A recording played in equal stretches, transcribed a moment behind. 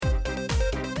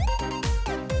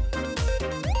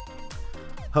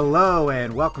Hello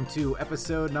and welcome to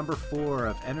episode number 4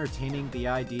 of Entertaining the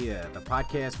Idea, the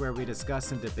podcast where we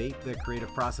discuss and debate the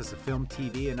creative process of film,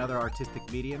 TV, and other artistic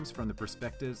mediums from the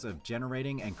perspectives of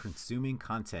generating and consuming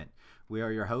content. We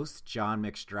are your hosts, John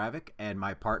McStravick, and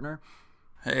my partner.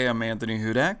 Hey, I'm Anthony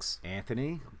Hudax.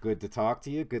 Anthony, good to talk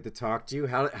to you. Good to talk to you.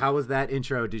 How was that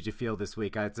intro? Did you feel this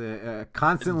week? It's a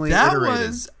constantly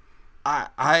iterated.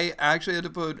 I actually had to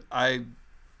put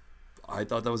I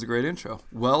thought that was a great intro.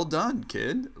 Well done,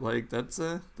 kid. Like that's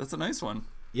a nice one.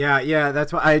 Yeah.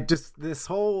 That's why this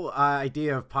whole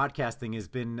idea of podcasting has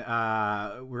been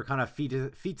we're kind of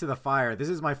feet to the fire. This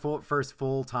is my first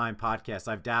full-time podcast.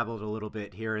 I've dabbled a little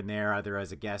bit here and there, either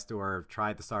as a guest or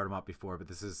tried to start them up before, but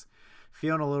this is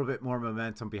feeling a little bit more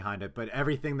momentum behind it. But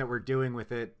everything that we're doing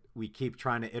with it, we keep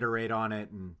trying to iterate on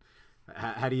it. And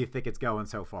how do you think it's going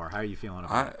so far? How are you feeling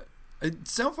about it?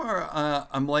 So far,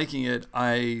 I'm liking it.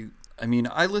 I mean,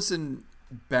 I listen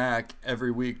back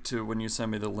every week to when you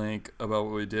send me the link about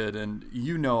what we did, and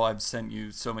I've sent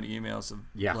you so many emails of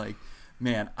like,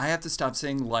 man, I have to stop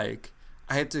saying like.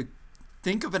 I have to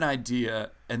think of an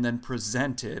idea and then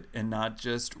present it and not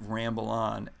just ramble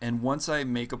on. And once I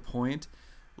make a point,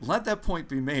 let that point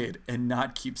be made and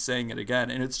not keep saying it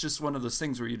again. And it's just one of those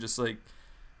things where you just like,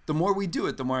 the more we do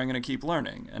it, the more I'm going to keep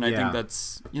learning. And I think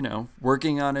that's,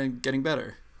 working on it, getting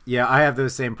better. Yeah, I have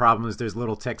those same problems. There's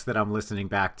little ticks that I'm listening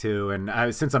back to,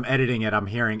 and since I'm editing it, I'm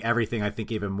hearing everything, I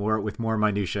think, even more with more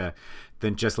minutia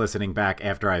than just listening back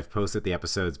after I've posted the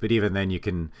episodes. But even then, you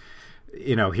can,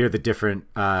 hear the different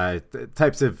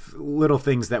types of little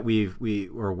things that we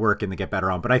are working to get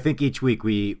better on. But I think each week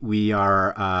we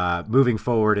are moving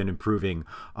forward and improving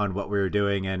on what we're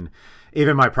doing. And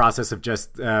even my process of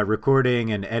just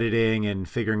recording and editing and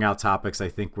figuring out topics, I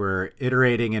think we're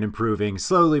iterating and improving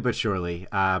slowly but surely.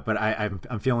 But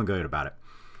I'm feeling good about it.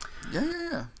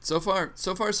 Yeah. So far,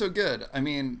 so good. I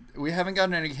mean, we haven't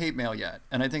gotten any hate mail yet,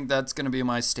 and I think that's going to be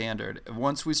my standard.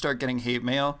 Once we start getting hate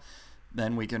mail,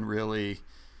 then we can really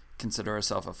consider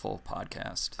ourselves a full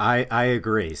podcast. I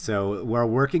agree. So we're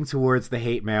working towards the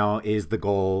hate mail is the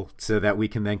goal so that we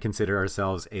can then consider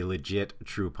ourselves a legit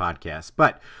true podcast.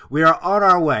 But we are on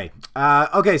our way.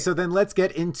 Okay, so then let's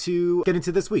get into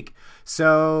this week.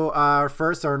 So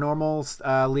first, our normal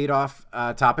lead off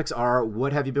topics are,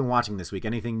 what have you been watching this week?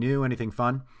 Anything new? Anything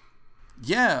fun?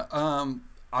 Yeah.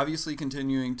 Obviously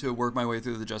continuing to work my way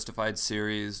through the Justified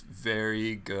series.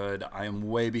 Very good. I am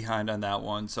way behind on that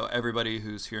one. So everybody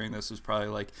who's hearing this is probably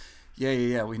like,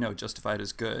 yeah, we know Justified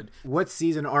is good. What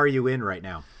season are you in right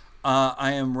now?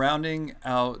 I am rounding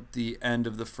out the end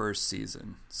of the first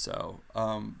season. So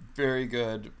very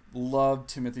good. Love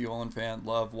Timothy Olyphant.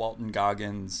 Love Walton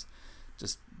Goggins.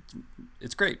 Just,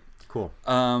 it's great. Cool.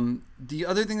 The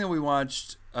other thing that we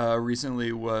watched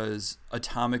recently was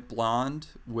Atomic Blonde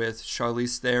with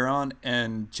Charlize Theron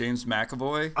and James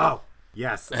McAvoy. Oh,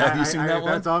 yes. Have you seen that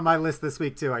one? That's on my list this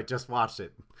week, too. I just watched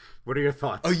it. What are your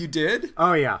thoughts? Oh, you did?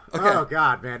 Oh, yeah. Okay. Oh,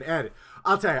 God, man. Ed,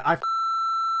 I'll tell you, I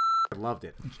loved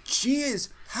it. She is.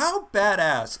 How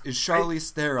badass is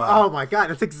Charlize Theron? Oh, my God.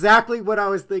 That's exactly what I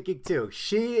was thinking, too.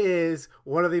 She is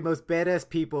one of the most badass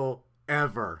people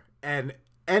ever. And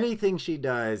anything she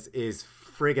does is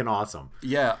friggin' awesome.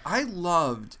 Yeah, I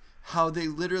loved how they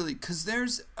literally, because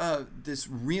there's this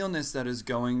realness that is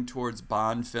going towards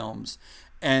Bond films,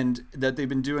 and that they've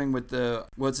been doing with the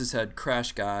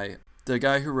Crash guy, the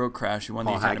guy who wrote Crash, who won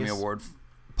the Academy Award.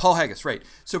 Paul Haggis, right.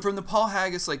 So from the Paul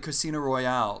Haggis, like Casino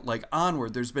Royale, like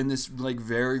onward, there's been this like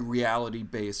very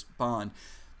reality-based Bond,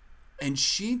 and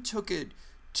she took it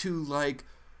to like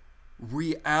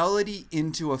reality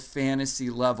into a fantasy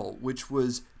level, which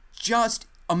was just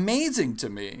amazing to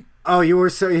me. Oh, you were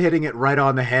so hitting it right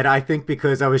on the head, I think,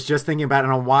 because I was just thinking about it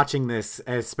and I'm watching this,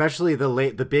 especially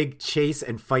the big chase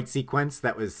and fight sequence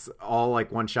that was all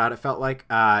like one shot, it felt like.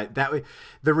 The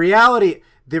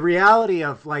reality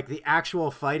of like the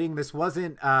actual fighting, this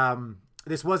wasn't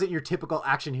your typical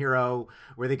action hero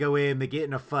where they go in, they get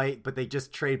in a fight, but they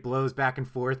just trade blows back and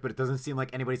forth, but it doesn't seem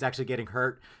like anybody's actually getting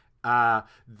hurt.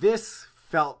 This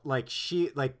felt like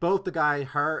both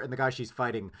her and the guy she's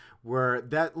fighting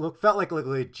felt like a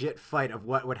legit fight of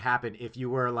what would happen if you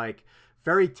were like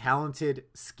very talented,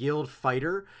 skilled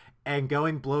fighter and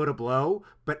going blow to blow,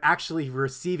 but actually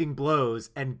receiving blows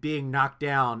and being knocked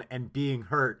down and being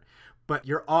hurt. But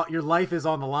your life is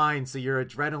on the line, so your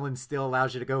adrenaline still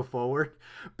allows you to go forward.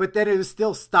 But then it was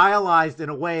still stylized in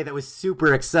a way that was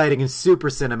super exciting and super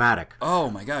cinematic. Oh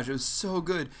my gosh, it was so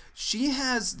good. She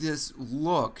has this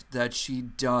look that she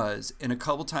does in a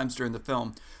couple times during the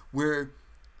film where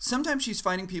sometimes she's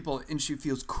fighting people and she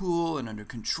feels cool and under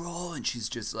control, and she's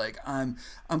just like, I'm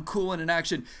cool in an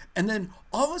action, and then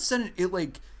all of a sudden it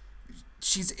like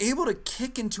she's able to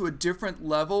kick into a different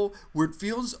level where it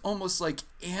feels almost like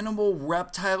animal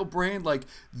reptile brain, like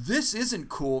this isn't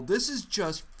cool, this is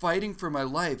just fighting for my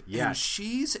life. Yes. And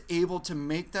she's able to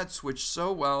make that switch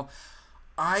so well.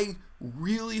 I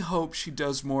really hope she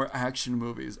does more action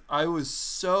movies. I was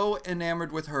so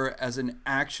enamored with her as an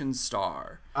action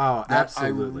star. Oh,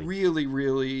 absolutely. I really,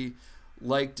 really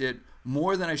liked it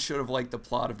more than I should have liked the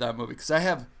plot of that movie, because I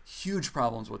have huge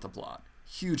problems with the plot.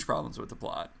 Huge problems with the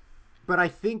plot. But I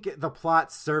think the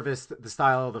plot serviced the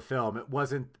style of the film. It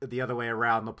wasn't the other way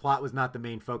around. The plot was not the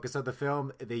main focus of the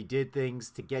film. They did things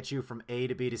to get you from A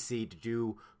to B to C to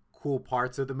do cool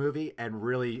parts of the movie and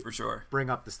really for sure bring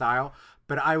up the style.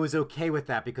 But I was okay with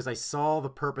that because I saw the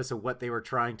purpose of what they were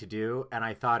trying to do, and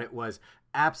I thought it was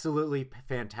absolutely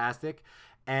fantastic.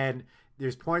 And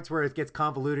there's points where it gets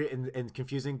convoluted and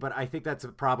confusing, but I think that's a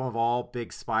problem of all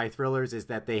big spy thrillers, is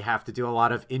that they have to do a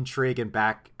lot of intrigue and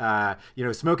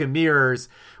smoke and mirrors,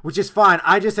 which is fine.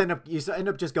 I just end up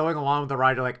just going along with the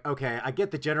ride. Like, okay, I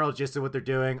get the general gist of what they're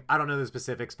doing. I don't know the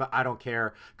specifics, but I don't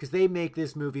care, because they make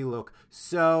this movie look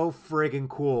so friggin'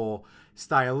 cool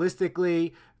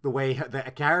stylistically, the way the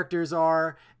characters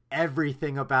are.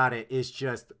 Everything about it is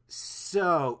just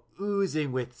so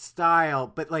oozing with style,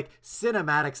 but like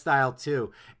cinematic style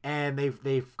too. And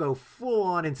they go full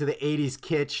on into the 80s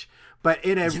kitsch, but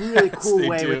in a really cool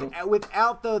way,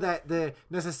 without though that the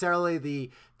necessarily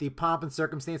the pomp and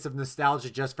circumstance of nostalgia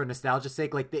just for nostalgia's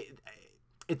sake. Like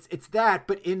it's that,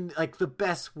 but in like the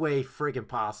best way friggin'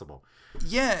 possible.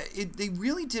 Yeah, they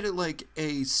really did it like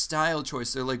a style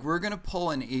choice. They're like, we're going to pull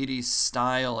an 80s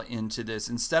style into this.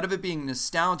 Instead of it being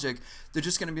nostalgic, they're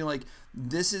just going to be like,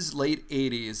 this is late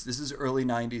 80s, this is early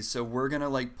 90s, so we're going to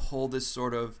like pull this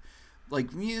sort of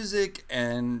like music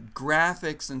and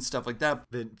graphics and stuff like that.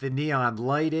 The neon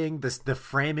lighting, the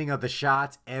framing of the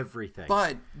shots, everything.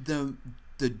 But the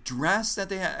dress that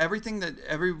they had,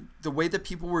 the way that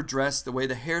people were dressed, the way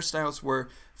the hairstyles were,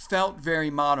 felt very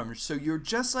modern. So you're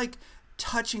just like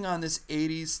touching on this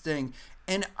 80s thing.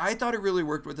 And I thought it really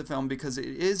worked with the film because it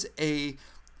is a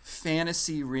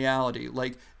fantasy reality.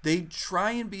 Like, they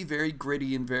try and be very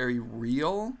gritty and very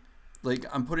real. Like,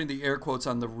 I'm putting the air quotes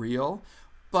on the real.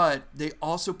 But they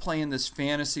also play in this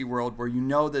fantasy world where you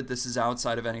know that this is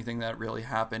outside of anything that really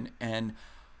happened. And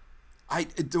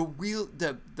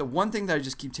the one thing that I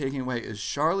just keep taking away is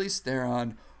Charlize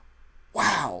Theron.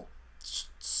 Wow,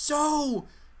 so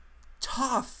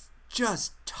tough,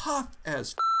 just tough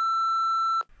as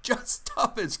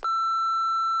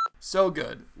so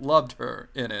good. Loved her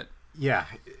in it. Yeah.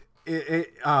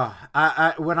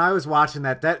 I when I was watching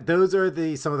that those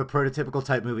are some of the prototypical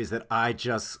type movies that I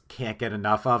just can't get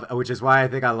enough of, which is why I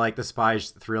think I like the spy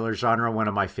thriller genre, one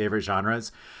of my favorite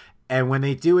genres. And when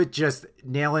they do it, just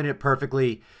nailing it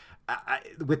perfectly,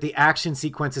 with the action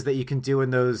sequences that you can do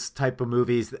in those type of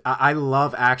movies. I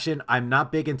love action. I'm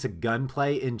not big into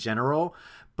gunplay in general,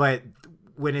 but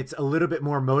when it's a little bit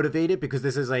more motivated, because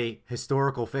this is a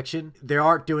historical fiction, they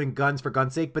aren't doing guns for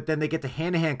gun's sake, but then they get to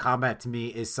hand-to-hand combat. To me,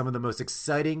 is some of the most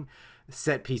exciting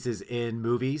set pieces in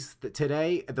movies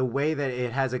today. The way that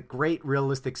it has a great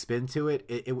realistic spin to it,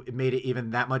 it made it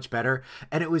even that much better.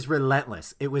 And it was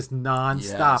relentless. It was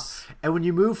nonstop. Yes. And when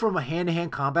you move from a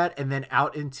hand-to-hand combat and then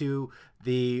out into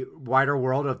the wider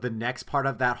world of the next part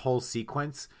of that whole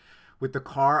sequence with the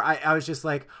car, I was just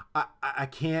like, I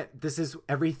can't. This is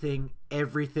everything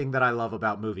that I love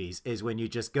about movies, is when you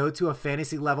just go to a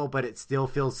fantasy level but it still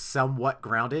feels somewhat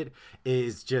grounded,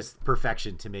 is just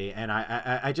perfection to me. And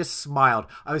I just smiled.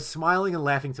 I was smiling and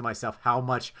laughing to myself how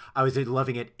much I was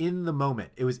loving it in the moment.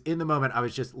 It was in the moment. I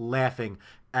was just laughing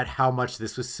at how much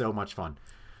this was so much fun.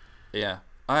 Yeah,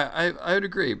 I would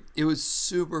agree. It was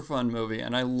super fun movie,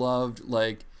 and I loved,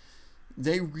 like,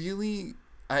 they really...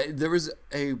 there was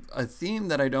a theme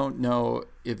that I don't know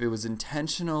if it was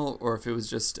intentional or if it was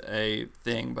just a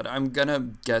thing, but I'm going to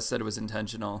guess that it was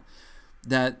intentional,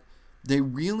 that they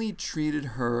really treated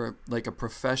her like a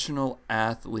professional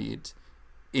athlete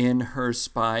in her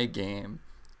spy game,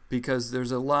 because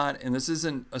there's a lot, and this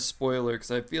isn't a spoiler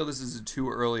because I feel this is too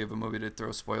early of a movie to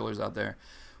throw spoilers out there,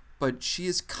 but she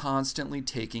is constantly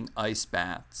taking ice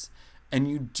baths, and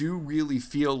you do really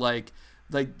feel like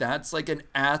that's like an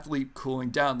athlete cooling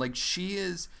down. Like, she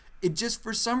is, it just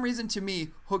for some reason to me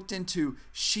hooked into,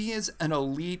 she is an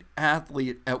elite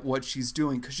athlete at what she's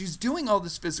doing, because she's doing all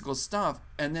this physical stuff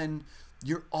and then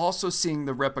you're also seeing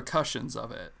the repercussions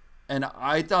of it. And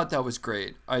I thought that was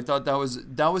great. I thought that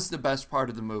was the best part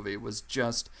of the movie, was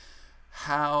just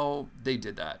how they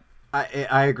did that.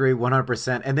 I agree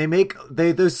 100%. And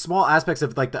they those small aspects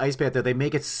of like the ice bath, though, they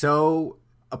make it so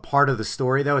a part of the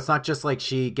story, though. It's not just like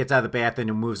she gets out of the bath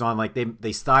and moves on. Like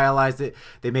they stylized it,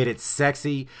 they made it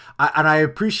sexy, and I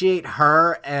appreciate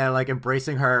her and like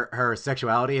embracing her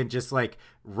sexuality and just like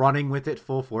running with it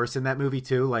full force in that movie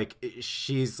too. Like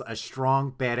she's a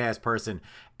strong badass person,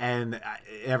 and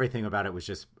everything about it was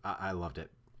just I loved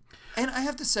it. And I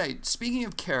have to say, speaking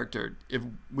of character, if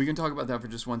we can talk about that for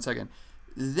just 1 second,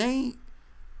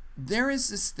 there is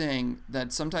this thing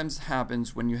that sometimes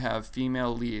happens when you have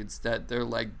female leads that they're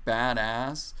like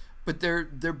badass, but they're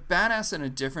badass in a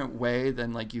different way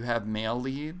than like you have male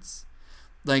leads.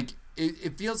 Like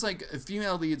it feels like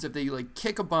female leads, if they like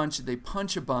kick a bunch, they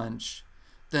punch a bunch,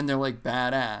 then they're like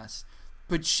badass.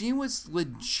 But she was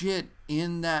legit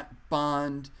in that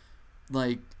Bond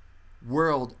like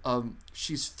world of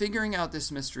she's figuring out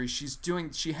this mystery.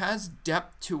 She has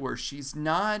depth to her.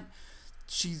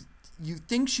 You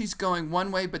think she's going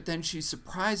one way, but then she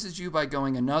surprises you by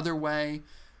going another way.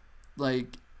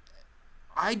 Like,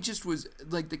 I just was,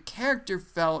 like, the character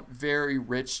felt very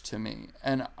rich to me.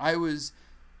 And I was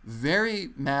very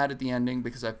mad at the ending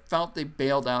because I felt they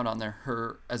bailed out on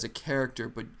her as a character.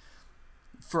 But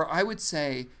for, I would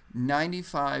say,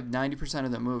 90%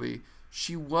 of the movie,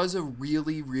 she was a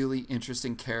really, really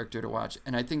interesting character to watch.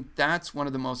 And I think that's one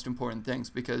of the most important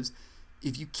things, because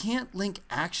if you can't link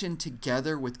action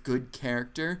together with good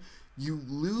character, you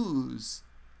lose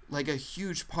like a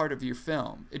huge part of your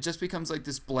film. It just becomes like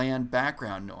this bland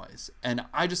background noise. And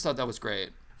I just thought that was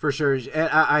great. For sure. And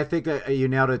I think that you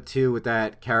nailed it too with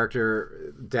that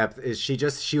character depth. Is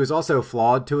she was also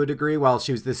flawed to a degree. While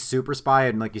she was this super spy,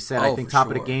 and like you said, I think top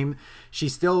of the game, she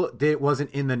still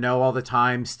wasn't in the know all the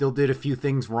time, still did a few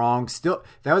things wrong. Still,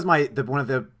 that was one of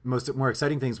the more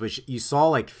exciting things, was you saw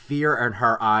like fear in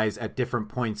her eyes at different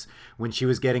points when she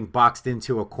was getting boxed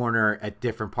into a corner at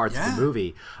different parts of the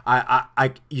movie.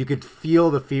 You could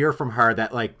feel the fear from her,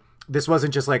 that like, this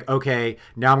wasn't just like, okay,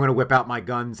 now I'm going to whip out my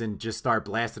guns and just start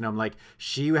blasting them. Like,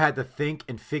 she had to think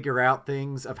and figure out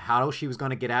things of how she was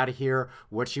going to get out of here,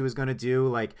 what she was going to do,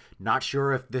 like, not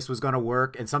sure if this was going to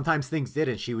work. And sometimes things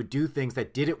didn't. She would do things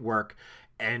that didn't work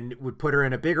and would put her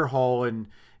in a bigger hole and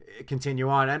continue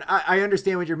on. And I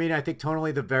understand what you're meaning. I think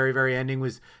tonally the very, very ending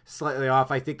was slightly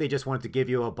off. I think they just wanted to give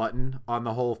you a button on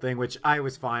the whole thing, which I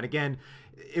was fine. Again,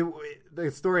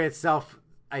 the story itself,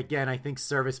 again, I think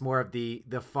service more of the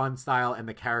fun style and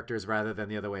the characters rather than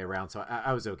the other way around. So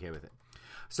I was okay with it.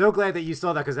 So glad that you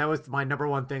saw that, because that was my number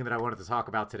one thing that I wanted to talk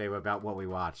about today about what we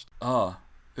watched. Oh,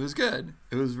 it was good.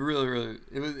 It was really, really,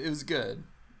 it was good.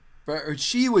 But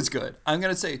she was good. I'm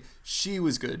going to say she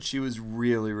was good. She was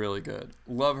really, really good.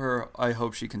 Love her. I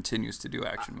hope she continues to do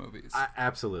action movies.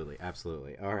 Absolutely.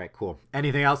 Absolutely. All right, cool.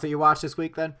 Anything else that you watched this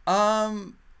week then?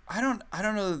 I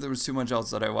don't know that there was too much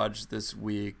else that I watched this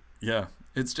week. Yeah.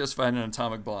 It's Just Finding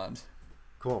Atomic Blonde.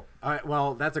 Cool. All right.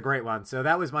 Well, that's a great one. So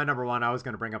that was my number one. I was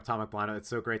going to bring up Atomic Blonde. It's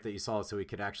so great that you saw it, so we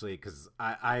could actually, because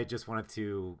I just wanted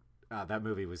to, that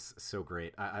movie was so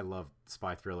great. I love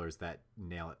spy thrillers that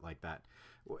nail it like that.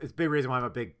 It's a big reason why I'm a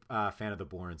big fan of the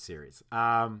Bourne series.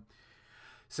 I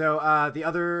saw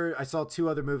two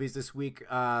other movies this week.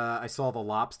 I saw The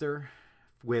Lobster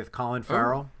with Colin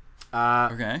Farrell.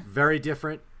 Okay. Very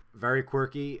different, very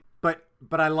quirky.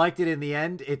 But I liked it in the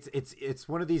end. It's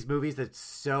one of these movies that's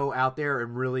so out there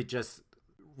and really just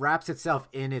wraps itself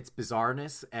in its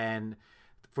bizarreness and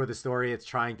for the story it's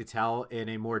trying to tell in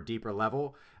a more deeper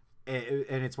level.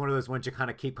 And it's one of those ones you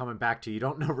kind of keep coming back to. You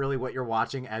don't know really what you're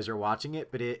watching as you're watching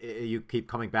it, but you keep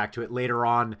coming back to it later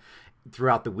on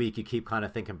throughout the week. You keep kind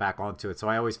of thinking back onto it. So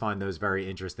I always find those very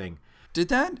interesting.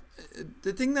 The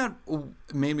thing that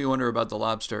made me wonder about The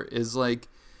Lobster is like,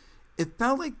 it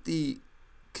felt like the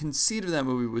conceit of that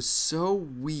movie was so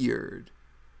weird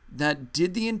that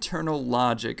did the internal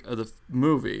logic of the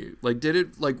movie, like, did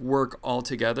it like work all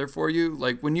together for you?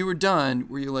 Like, when you were done,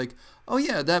 were you like, oh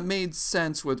yeah, that made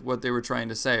sense with what they were trying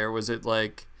to say? Or was it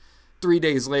like 3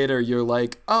 days later you're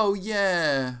like, oh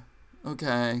yeah,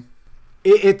 okay?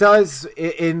 It does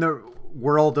in the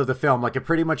world of the film. Like, it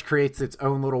pretty much creates its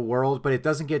own little world, but it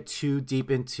doesn't get too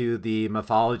deep into the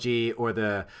mythology or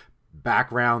the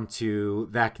background to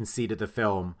that conceit of the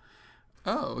film.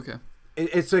 Oh, okay.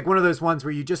 It's like one of those ones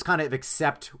where you just kind of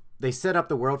accept, they set up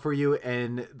the world for you,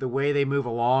 and the way they move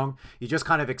along, you just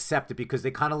kind of accept it because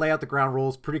they kind of lay out the ground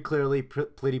rules pretty clearly,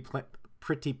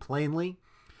 pretty plainly.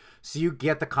 So you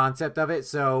get the concept of it.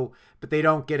 So, but they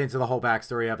don't get into the whole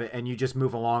backstory of it, and you just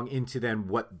move along into then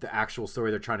what the actual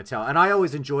story they're trying to tell. And I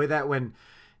always enjoy that when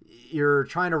you're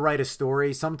trying to write a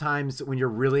story. Sometimes when you're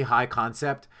really high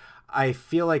concept, I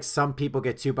feel like some people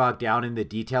get too bogged down in the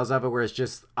details of it, whereas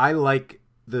just I like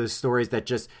the stories that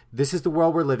just, this is the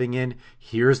world we're living in,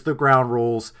 here's the ground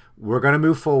rules, we're going to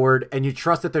move forward, and you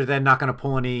trust that they're then not going to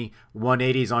pull any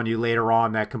 180s on you later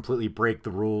on that completely break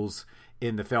the rules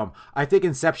in the film. I think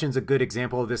Inception's a good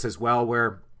example of this as well,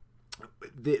 where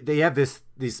they have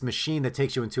this machine that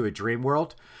takes you into a dream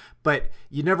world, but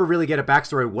you never really get a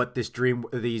backstory of what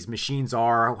these machines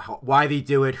are, why they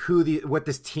do it, what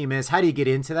this team is. How do you get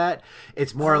into that?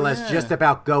 It's more or less just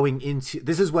about going into,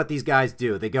 this is what these guys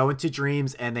do. They go into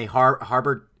dreams and they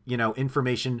harbor,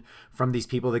 information from these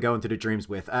people they go into the dreams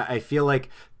with. I feel like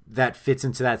that fits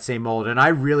into that same mold, and I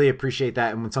really appreciate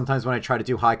that. And sometimes when I try to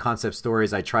do high concept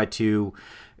stories, I try to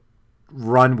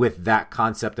run with that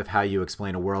concept of how you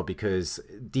explain a world, because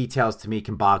details to me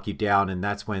can bog you down, and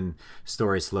that's when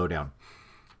stories slow down.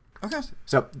 Okay.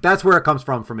 So that's where it comes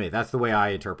from for me. That's the way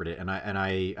I interpret it, and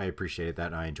I appreciated that,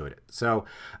 and I enjoyed it. So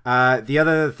the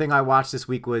other thing I watched this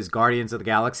week was Guardians of the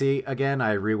Galaxy again.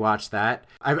 I rewatched that.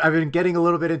 I've been getting a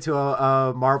little bit into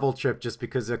a Marvel trip just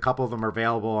because a couple of them are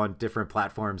available on different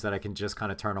platforms that I can just kind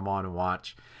of turn them on and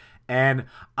watch. And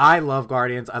I love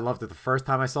Guardians. I loved it the first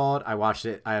time I saw it. I watched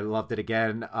it. I loved it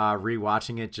again,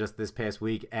 rewatching it just this past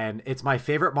week. And it's my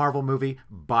favorite Marvel movie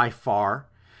by far.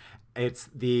 It's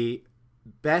the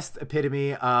best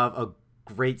epitome of a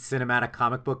great cinematic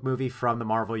comic book movie from the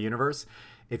Marvel Universe.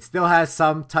 It still has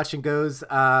some touch and goes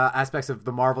aspects of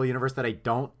the Marvel Universe that I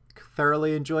don't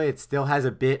thoroughly enjoy. It still has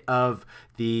a bit of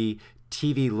the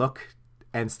TV look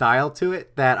and style to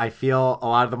it that I feel a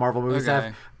lot of the Marvel movies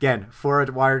have. Again, for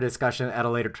a wider discussion at a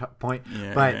later point.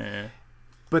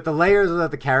 But the layers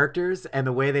of the characters and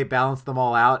the way they balance them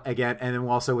all out, again, and then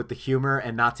also with the humor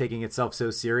and not taking itself so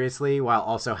seriously while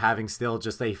also having still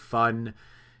just a fun,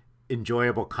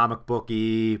 enjoyable comic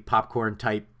booky popcorn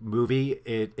type movie,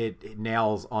 it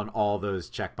nails on all those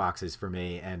check boxes for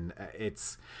me. And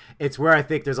it's where I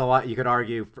think there's a lot you could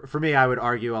argue. For me, I would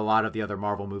argue a lot of the other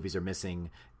Marvel movies are missing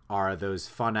are those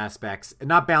fun aspects and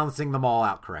not balancing them all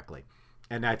out correctly.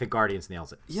 And I think Guardians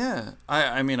nails it. Yeah,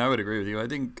 I mean, I would agree with you. I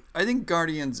think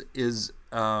Guardians is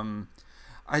the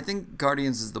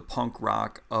punk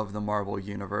rock of the Marvel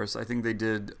universe. I think they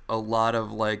did a lot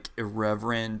of like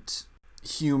irreverent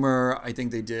humor. I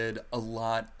think they did a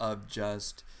lot of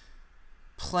just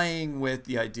playing with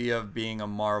the idea of being a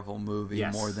Marvel movie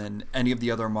more than any of the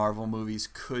other Marvel movies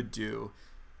could do,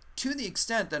 to the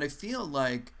extent that I feel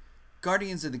like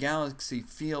Guardians of the Galaxy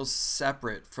feels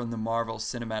separate from the Marvel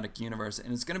Cinematic Universe,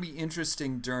 and it's going to be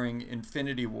interesting during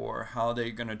Infinity War how they're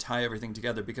going to tie everything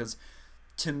together, because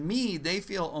to me they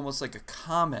feel almost like a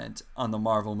comment on the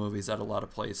Marvel movies at a lot of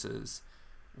places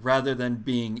rather than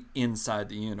being inside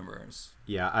the universe.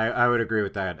 Yeah, I would agree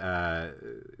with that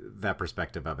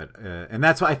perspective of it, and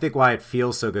that's why I think why it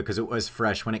feels so good, because it was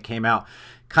fresh when it came out.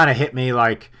 Kind of hit me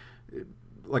like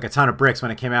a ton of bricks when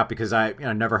it came out, because I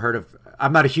never heard of.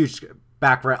 I'm not a huge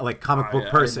background like comic book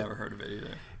person. I never heard of it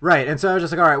either. Right, and so I was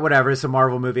just like, all right, whatever. It's a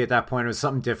Marvel movie at that point. It was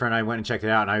something different. I went and checked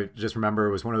it out, and I just remember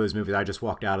it was one of those movies I just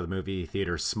walked out of the movie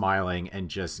theater smiling and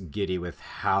just giddy with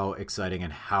how exciting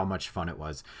and how much fun it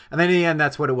was. And then in the end,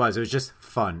 that's what it was. It was just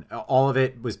fun. All of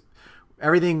it was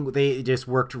everything. They just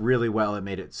worked really well. It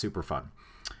made it super fun.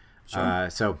 Sure.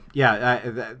 So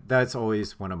yeah, that's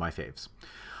always one of my faves.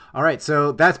 All right,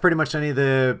 so that's pretty much any of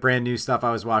the brand new stuff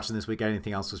I was watching this week.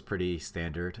 Anything else was pretty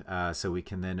standard, so we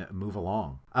can then move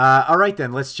along. All right,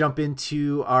 then, let's jump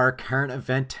into our current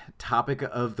event topic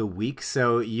of the week.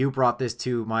 So you brought this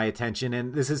to my attention,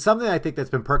 and this is something I think that's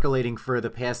been percolating for the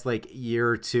past year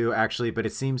or two, actually, but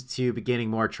it seems to be gaining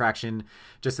more traction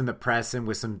just in the press and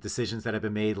with some decisions that have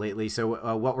been made lately.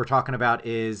 So what we're talking about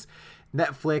is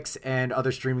Netflix and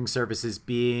other streaming services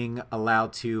being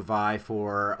allowed to vie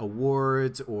for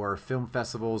awards or film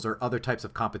festivals or other types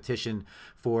of competition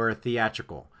for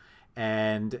theatrical.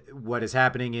 And what is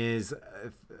happening is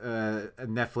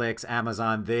Netflix,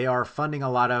 Amazon, they are funding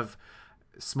a lot of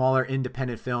smaller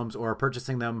independent films or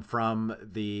purchasing them from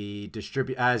the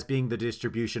as being the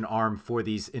distribution arm for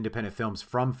these independent films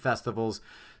from festivals.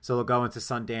 So they'll go into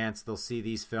Sundance, they'll see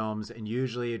these films, and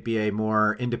usually it'd be a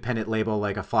more independent label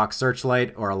like a Fox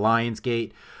Searchlight or a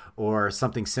Lionsgate or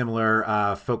something similar,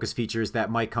 Focus Features that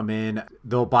might come in.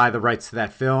 They'll buy the rights to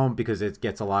that film because it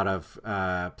gets a lot of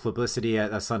publicity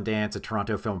at a Sundance, a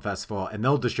Toronto Film Festival, and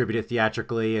they'll distribute it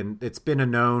theatrically. And it's been a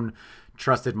known,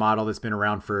 trusted model that's been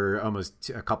around for almost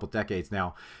a couple decades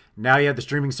now. Now you have the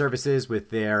streaming services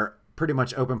with their pretty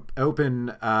much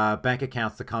open bank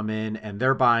accounts to come in, and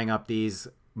they're buying up these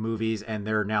movies, and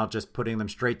they're now just putting them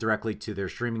straight directly to their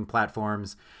streaming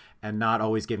platforms. and not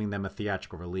always giving them a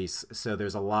theatrical release. So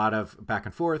there's a lot of back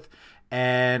and forth.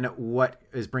 And what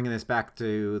is bringing this back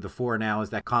to the fore now is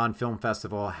that Cannes Film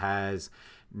Festival has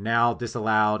now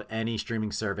disallowed any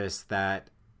streaming service that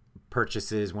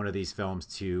purchases one of these films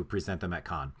to present them at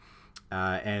Cannes.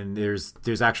 And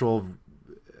there's actual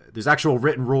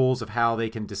written rules of how they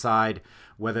can decide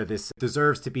whether this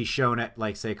deserves to be shown at,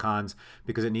 like, say, Cannes,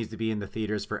 because it needs to be in the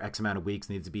theaters for X amount of weeks,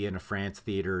 needs to be in France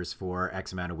theaters for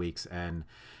X amount of weeks. And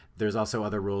there's also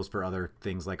other rules for other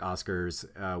things like Oscars,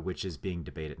 which is being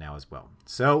debated now as well.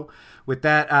 So with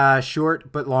that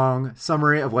short but long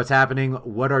summary of what's happening,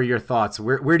 what are your thoughts?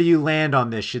 Where do you land on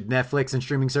this? Should Netflix and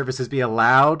streaming services be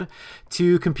allowed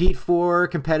to compete for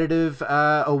competitive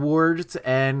awards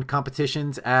and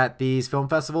competitions at these film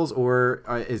festivals, or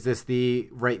is this the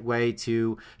right way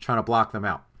to try to block them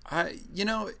out?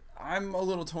 I'm a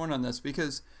little torn on this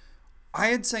because I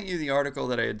had sent you the article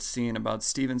that I had seen about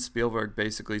Steven Spielberg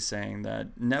basically saying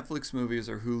that Netflix movies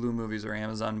or Hulu movies or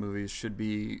Amazon movies should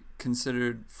be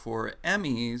considered for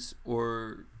Emmys,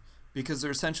 or because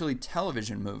they're essentially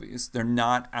television movies. They're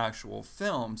not actual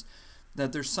films.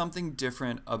 That there's something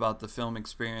different about the film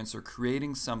experience or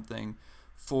creating something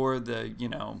for the,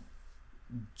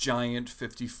 giant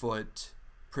 50-foot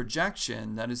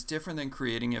projection that is different than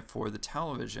creating it for the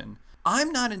television.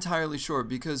 I'm not entirely sure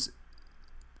because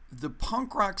the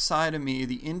punk rock side of me,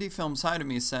 the indie film side of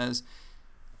me says,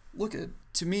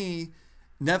 to me,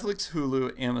 Netflix,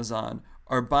 Hulu, Amazon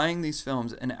are buying these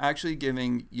films and actually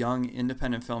giving young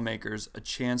independent filmmakers a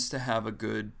chance to have a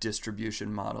good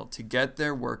distribution model to get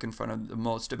their work in front of the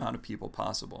most amount of people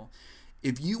possible.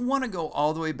 If you want to go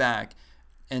all the way back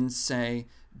and say,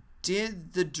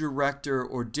 did the director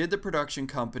or did the production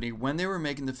company, when they were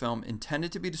making the film,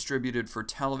 intended to be distributed for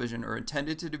television or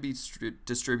intended to be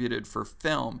distributed for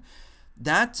film,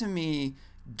 that to me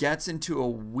gets into a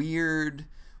weird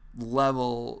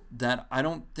level that I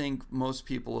don't think most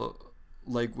people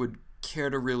would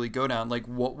care to really go down. Like,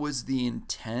 what was the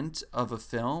intent of a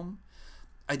film?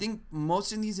 I think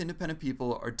most of these independent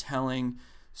people are telling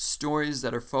stories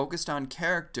that are focused on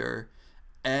character,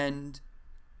 and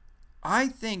I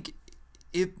think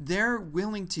if they're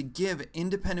willing to give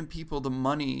independent people the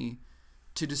money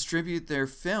to distribute their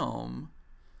film,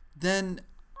 then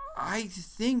I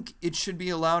think it should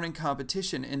be allowed in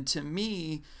competition. And to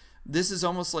me, this is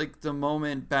almost like the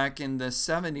moment back in the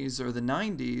 70s or the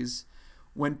 90s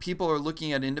when people are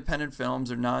looking at independent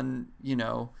films or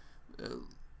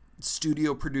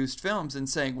studio-produced films and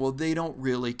saying, well, they don't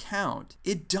really count.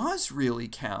 It does really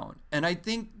count. And I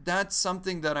think that's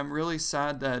something that I'm really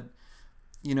sad that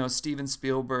Steven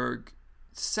Spielberg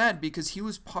said, because he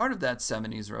was part of that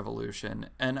 70s revolution.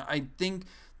 And I think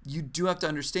you do have to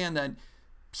understand that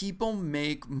people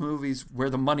make movies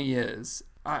where the money is.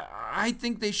 I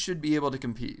think they should be able to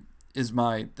compete, is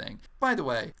my thing. By the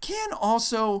way, Cannes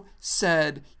also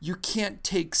said you can't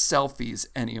take selfies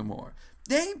anymore.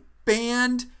 They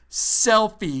banned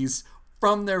selfies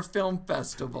from their film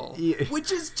festival,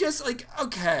 which is just like,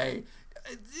 okay,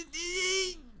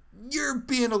 you're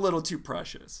being a little too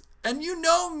precious. And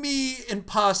me in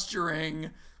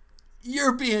posturing,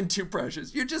 you're being too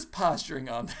precious. You're just posturing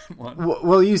on that one.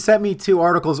 Well, you sent me two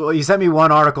articles. Well, you sent me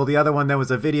one article. The other one, there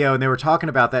was a video, and they were talking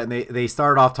about that. And they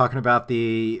started off talking about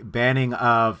the banning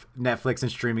of Netflix and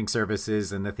streaming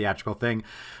services and the theatrical thing.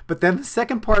 But then the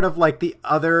second part of the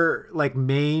other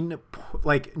main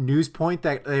news point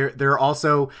that they're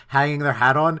also hanging their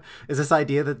hat on is this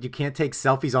idea that you can't take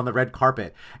selfies on the red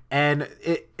carpet. And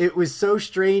it was so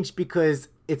strange because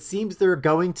it seems they're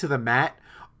going to the mat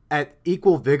at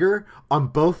equal vigor on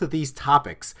both of these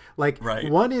topics. Right.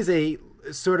 One is a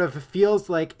sort of feels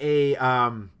like a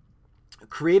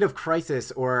creative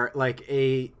crisis, or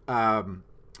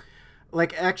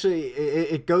actually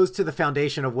it goes to the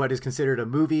foundation of what is considered a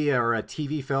movie or a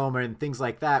TV film and things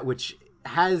like that, which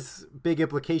has big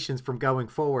implications from going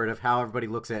forward of how everybody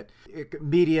looks at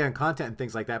media and content and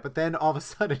things like that. But then all of a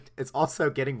sudden it's also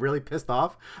getting really pissed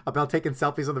off about taking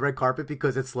selfies on the red carpet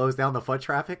because it slows down the foot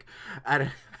traffic.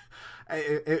 And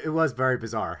it was very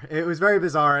bizarre. It was very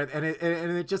bizarre, and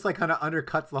it just kind of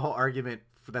undercuts the whole argument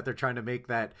that they're trying to make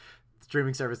that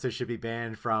streaming services should be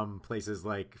banned from places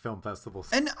like film festivals.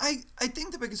 And I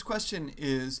think the biggest question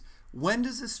is, when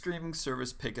does a streaming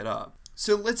service pick it up?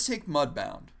 So let's take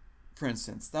Mudbound, for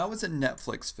instance. That was a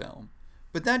Netflix film,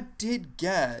 but that did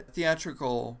get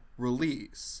theatrical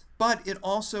release. But it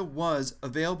also was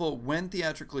available when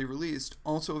theatrically released,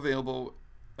 also available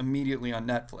immediately on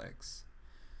Netflix.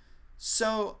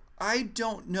 So I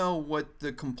don't know what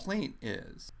the complaint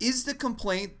is. Is the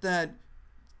complaint that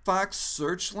Fox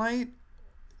Searchlight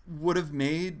would have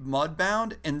made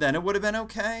Mudbound and then it would have been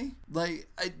okay. Like,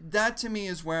 that to me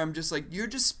is where I'm just like, you're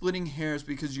just splitting hairs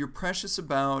because you're precious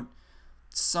about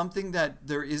something that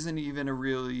there isn't even a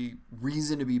really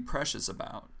reason to be precious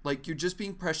about. Like, you're just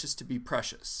being precious to be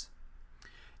precious.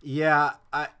 Yeah,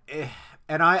 I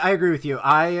agree with you.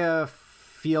 I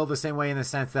feel the same way in the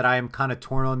sense that I am kind of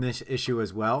torn on this issue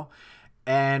as well.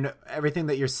 And everything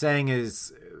that you're saying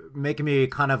is making me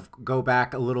kind of go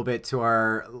back a little bit to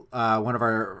our one of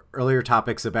our earlier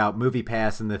topics about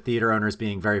MoviePass and the theater owners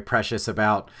being very precious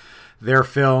about their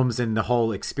films and the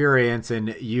whole experience.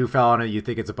 And you fell on it. You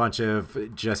think it's a bunch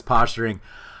of just posturing.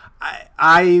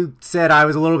 I said I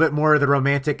was a little bit more the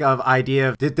romantic of idea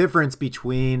of the difference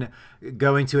between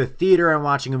going to a theater and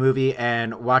watching a movie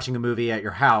and watching a movie at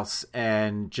your house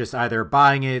and just either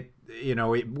buying it, you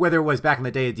know, whether it was back in the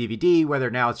day a DVD,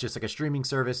 whether now it's just like a streaming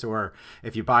service, or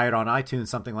if you buy it on iTunes,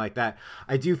 something like that.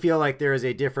 I do feel like there is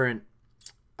a different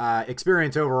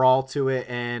experience overall to it,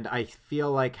 and I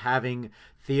feel like having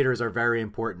theaters are very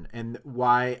important. And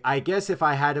why, I guess if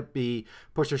I had to be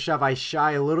push or shove, I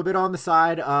shy a little bit on the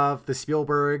side of the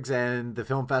Spielbergs and the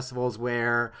film festivals,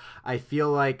 where I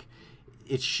feel like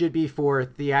it should be for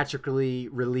theatrically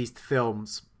released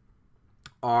films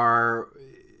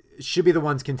should be the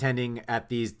ones contending at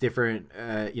these different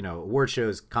award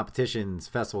shows, competitions,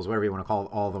 festivals, whatever you want to call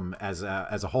all of them as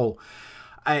a whole.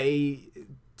 I'm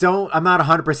not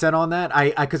 100% on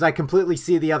that. Because I completely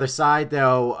see the other side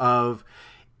though of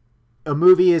a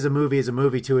movie is a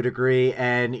movie to a degree,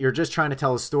 and you're just trying to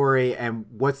tell a story, and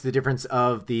what's the difference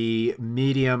of the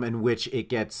medium in which it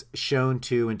gets shown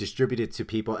to and distributed to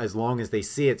people, as long as they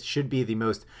see it, should be the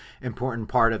most important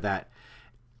part of that.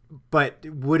 But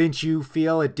wouldn't you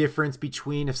feel a difference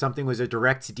between if something was a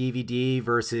direct to DVD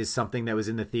versus something that was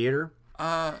in the theater?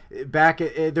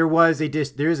 There is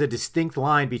a distinct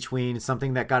line between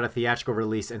something that got a theatrical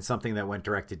release and something that went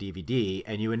direct to DVD,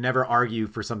 and you would never argue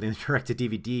for something that direct to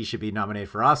DVD should be nominated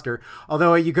for Oscar.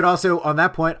 Although you could also, on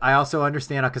that point, I also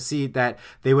understand, I could see that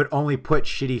they would only put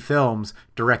shitty films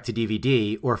direct to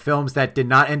DVD, or films that did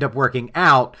not end up working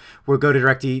out would go to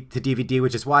direct to DVD,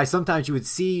 which is why sometimes you would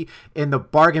see in the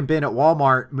bargain bin at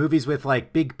Walmart movies with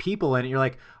like big people in it. You're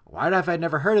like, why have I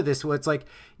never heard of this? Well, it's like,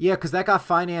 yeah, because that got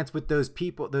financed with those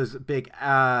people, those big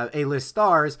A-list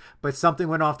stars, but something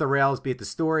went off the rails, be it the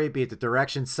story, be it the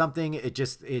direction, something, it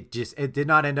did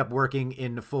not end up working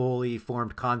in a fully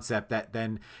formed concept that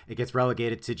then it gets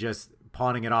relegated to just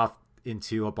pawning it off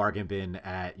into a bargain bin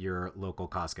at your local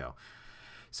Costco.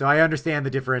 So I understand the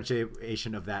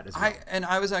differentiation of that as well.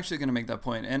 I was actually going to make that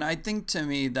point. And I think to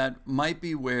me that might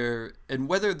be where, and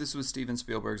whether this was Steven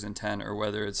Spielberg's intent or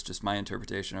whether it's just my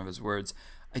interpretation of his words,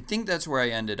 I think that's where I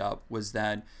ended up, was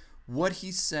that what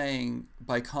he's saying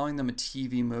by calling them a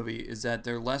TV movie is that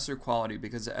they're lesser quality.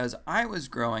 Because as I was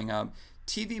growing up,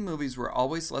 TV movies were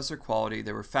always lesser quality.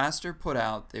 They were faster put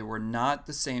out. They were not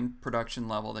the same production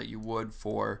level that you would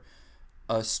for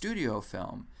a studio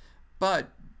film. But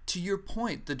to your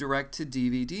point, the direct to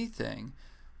DVD thing,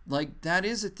 like that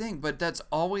is a thing, but that's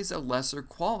always a lesser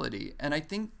quality. And I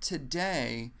think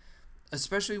today,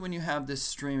 especially when you have this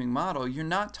streaming model, you're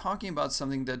not talking about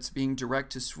something that's being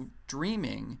direct to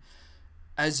streaming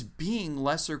as being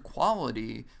lesser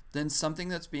quality than something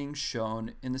that's being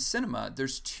shown in the cinema.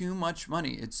 There's too much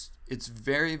money. It's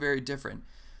very, very different.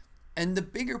 And the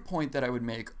bigger point that I would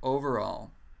make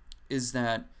overall is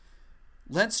that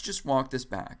let's just walk this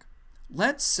back.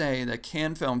 Let's say that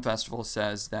Cannes Film Festival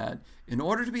says that in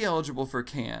order to be eligible for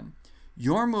Cannes,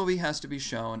 your movie has to be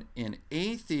shown in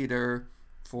a theater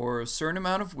for a certain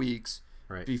amount of weeks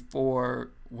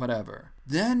before whatever.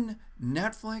 Then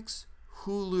Netflix,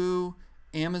 Hulu,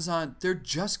 Amazon, they're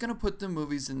just going to put the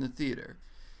movies in the theater.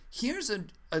 Here's an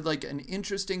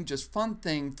interesting, just fun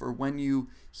thing for when you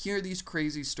hear these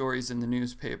crazy stories in the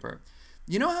newspaper.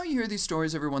 You know how you hear these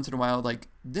stories every once in a while, like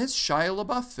this Shia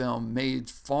LaBeouf film made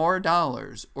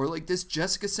 $4, or like this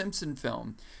Jessica Simpson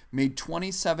film made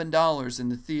 $27 in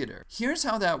the theater. Here's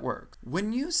how that works.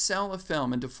 When you sell a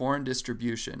film into foreign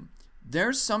distribution,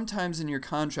 there's sometimes in your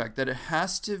contract that it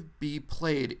has to be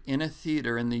played in a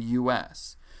theater in the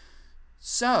US.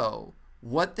 So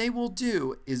what they will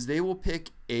do is they will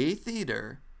pick a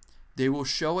theater, they will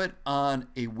show it on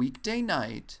a weekday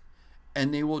night,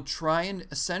 and they will try and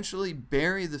essentially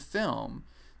bury the film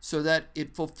so that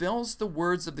it fulfills the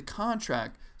words of the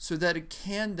contract so that it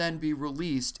can then be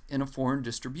released in a foreign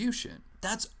distribution.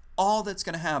 That's all that's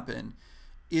going to happen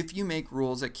if you make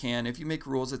rules at Cannes, if you make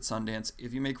rules at Sundance,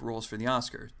 if you make rules for the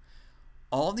Oscars.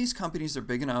 All these companies are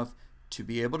big enough to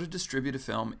be able to distribute a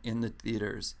film in the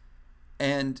theaters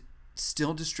and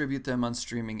still distribute them on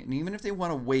streaming. And even if they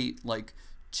want to wait like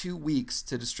 2 weeks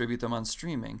to distribute them on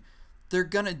streaming. They're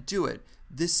going to do it.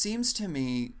 This seems to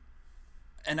me,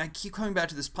 and I keep coming back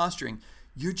to this posturing,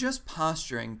 you're just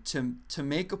posturing to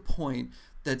make a point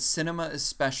that cinema is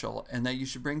special and that you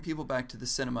should bring people back to the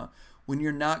cinema when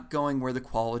you're not going where the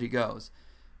quality goes.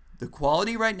 The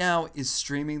quality right now is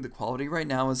streaming. The quality right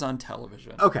now is on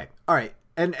television. Okay. All right.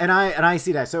 And I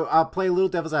see that. So I'll play a little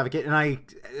devil's advocate, and I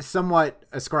somewhat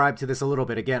ascribe to this a little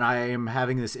bit. Again, I am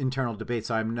having this internal debate,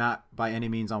 so I'm not by any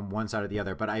means on one side or the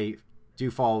other, but I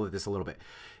do follow this a little bit.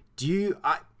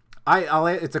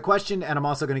 It's a question, and I'm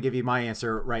also going to give you my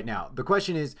answer right now. The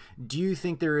question is, do you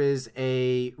think there is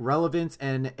a relevance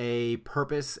and a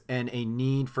purpose and a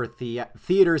need for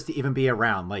theaters to even be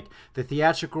around? Like the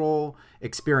theatrical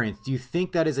experience, do you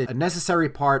think that is a necessary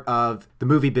part of the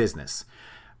movie business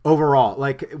overall?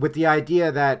 Like with the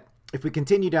idea that if we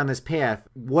continue down this path,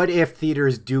 what if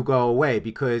theaters do go away?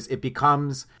 Because it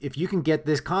becomes, if you can get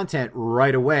this content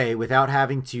right away without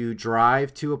having to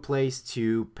drive to a place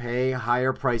to pay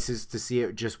higher prices to see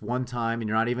it just one time and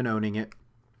you're not even owning it,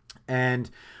 and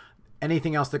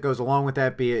anything else that goes along with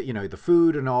that, be it, the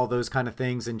food and all those kind of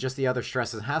things and just the other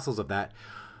stresses and hassles of that,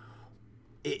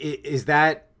 is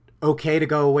that okay to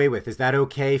go away with? Is that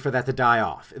okay for that to die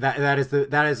off? That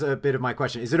is a bit of my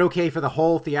question. Is it okay for the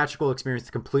whole theatrical experience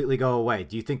to completely go away?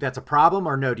 Do you think that's a problem,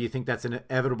 or no? Do you think that's an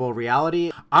inevitable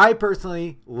reality? I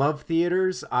personally love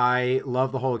theaters. I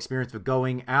love the whole experience of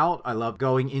going out. I love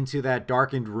going into that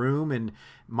darkened room, and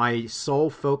my sole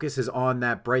focus is on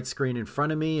that bright screen in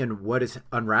front of me and what is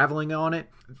unraveling on it.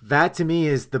 That to me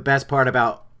is the best part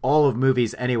about all of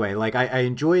movies anyway. Like I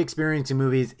enjoy experiencing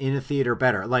movies in a theater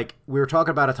better. Like we were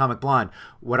talking about Atomic Blonde.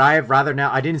 Would I have rather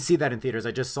now, I didn't see that in theaters,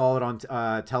 I just saw it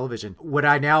on television. Would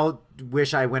I now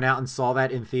wish I went out and saw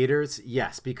that in theaters?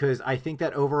 Yes, because I think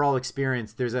that overall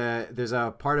experience, there's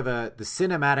a part of the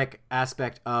cinematic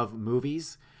aspect of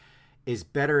movies is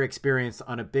better experienced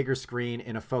on a bigger screen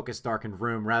in a focused darkened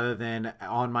room rather than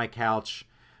on my couch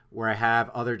where I have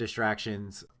other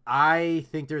distractions. I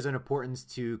think there's an importance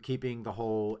to keeping the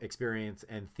whole experience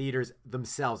and theaters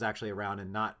themselves actually around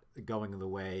and not going the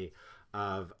way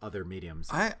of other mediums.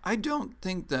 I don't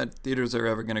think that theaters are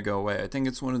ever going to go away. I think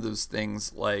it's one of those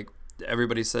things, like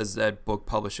everybody says that book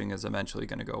publishing is eventually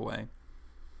going to go away.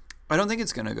 I don't think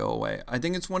it's going to go away. I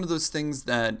think it's one of those things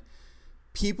that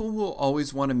people will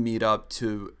always want to meet up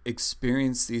to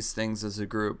experience these things as a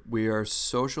group. We are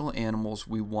social animals.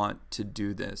 We want to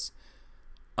do this.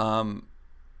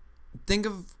 Think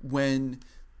of when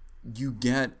you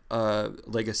get a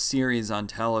series on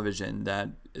television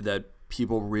that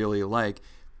people really like.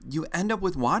 You end up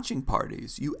with watching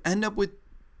parties. You end up with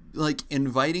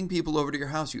inviting people over to your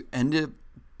house. You end up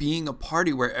being a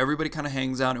party where everybody kind of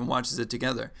hangs out and watches it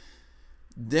together.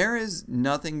 There is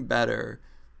nothing better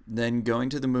than going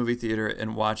to the movie theater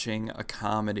and watching a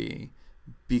comedy,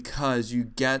 because you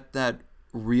get that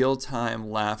real-time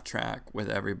laugh track with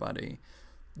everybody.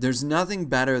 There's nothing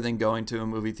better than going to a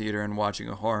movie theater and watching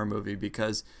a horror movie,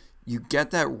 because you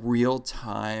get that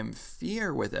real-time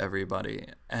fear with everybody.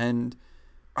 And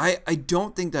I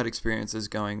don't think that experience is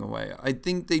going away. I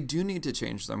think they do need to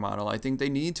change their model. I think they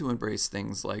need to embrace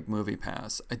things like Movie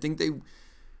Pass. I think they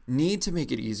need to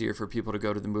make it easier for people to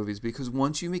go to the movies, because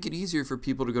once you make it easier for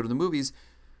people to go to the movies,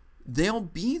 they'll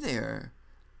be there.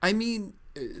 I mean,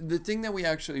 the thing that we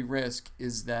actually risk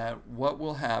is that what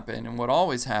will happen, and what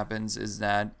always happens, is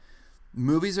that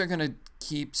movies are going to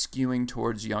keep skewing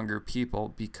towards younger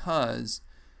people, because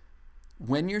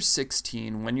when you're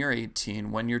 16, when you're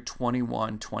 18, when you're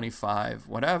 21, 25,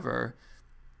 whatever,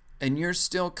 and you're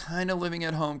still kind of living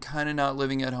at home, kind of not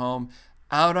living at home,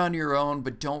 out on your own,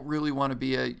 but don't really want to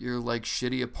be at your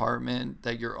shitty apartment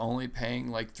that you're only paying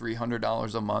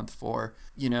 $300 a month for,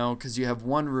 because you have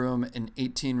one room and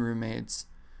 18 roommates.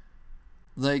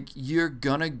 You're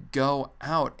gonna go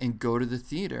out and go to the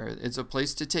theater. It's a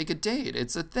place to take a date.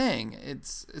 It's a thing.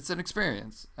 It's an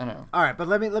experience. I don't know. All right, but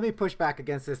let me push back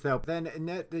against this though. Then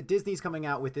the Disney's coming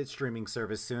out with its streaming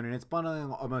service soon, and it's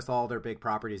bundling almost all their big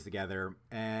properties together,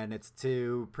 and it's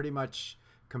to pretty much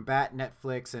combat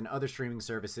Netflix and other streaming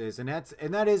services, and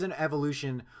that is an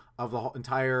evolution of the whole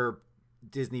entire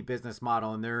Disney business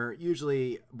model, and they're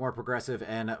usually more progressive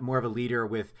and more of a leader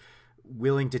with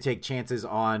willing to take chances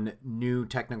on new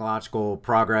technological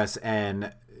progress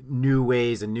and new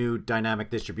ways and new dynamic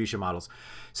distribution models.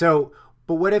 So,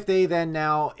 but what if they then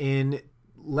now in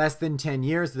less than 10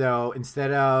 years though,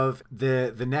 instead of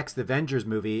the next Avengers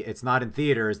movie, it's not in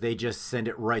theaters, they just send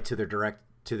it right to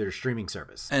their streaming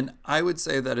service? And I would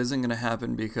say that isn't going to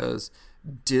happen because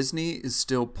Disney is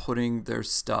still putting their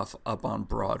stuff up on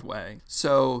Broadway.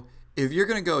 So if you're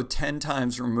going to go 10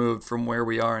 times removed from where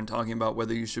we are and talking about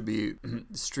whether you should be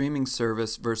streaming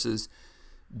service versus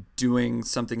doing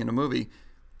something in a movie,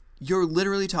 you're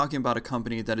literally talking about a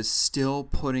company that is still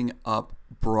putting up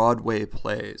Broadway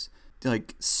plays,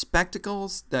 like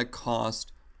spectacles that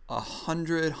cost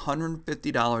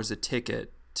 $150 a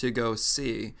ticket to go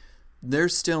see. They're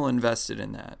still invested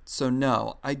in that. So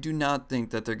no, I do not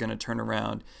think that they're going to turn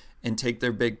around and take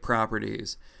their big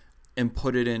properties and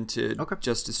put it into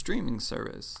just a streaming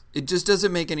service. It just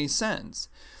doesn't make any sense.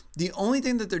 The only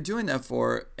thing that they're doing that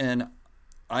for, and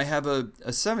I have a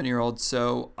 7-year-old,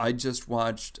 so I just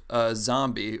watched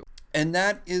Zombie, and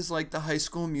that is like the High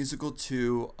School Musical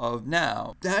 2 of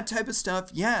now. That type of stuff,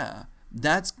 yeah,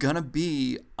 that's going to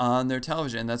be on their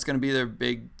television. That's going to be their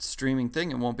big streaming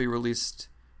thing and won't be released.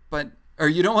 Or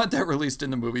you don't want that released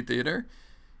in the movie theater.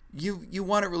 You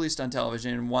want it released on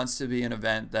television and wants to be an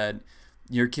event that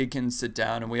your kid can sit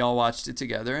down and we all watched it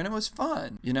together and it was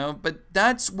fun, but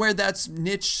that's where that's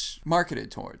niche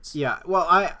marketed towards. Yeah. Well,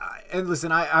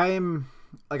 I'm,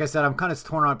 like I said, I'm kind of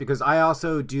torn on it because I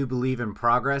also do believe in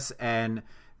progress and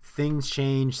things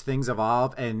change, things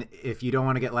evolve. And if you don't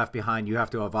want to get left behind, you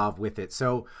have to evolve with it.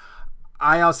 So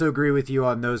I also agree with you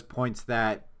on those points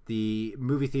that the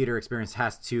movie theater experience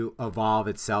has to evolve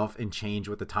itself and change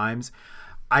with the times.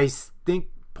 I think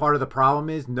part of the problem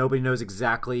is nobody knows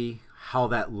exactly how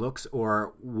that looks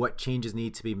or what changes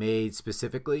need to be made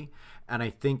specifically. And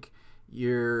I think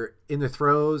you're in the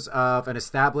throes of an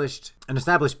established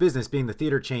business, being the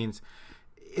theater chains,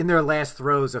 in their last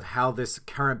throes of how this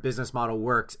current business model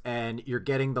works, and you're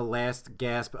getting the last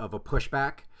gasp of a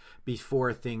pushback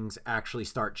before things actually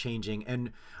start changing.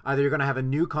 And either you're going to have a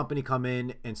new company come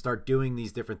in and start doing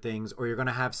these different things, or you're going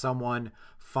to have someone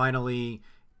finally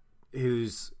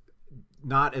who's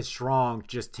not as strong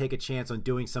just take a chance on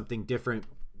doing something different.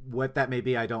 What that may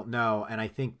be, I don't know. And I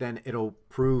think then it'll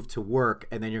prove to work,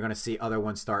 and then you're going to see other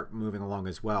ones start moving along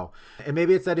as well. And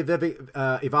maybe it's that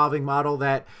evolving model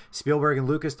that Spielberg and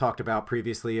Lucas talked about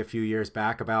previously a few years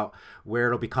back, about where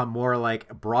it'll become more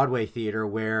like Broadway theater,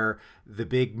 where the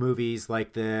big movies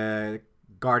like the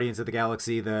Guardians of the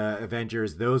Galaxy, the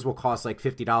Avengers, those will cost like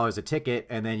 $50 a ticket,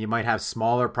 and then you might have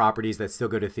smaller properties that still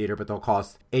go to theater, but they'll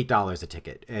cost $8 a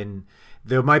ticket. And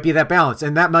there might be that balance,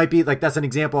 and that might be like, that's an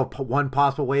example of one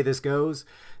possible way this goes.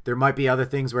 There might be other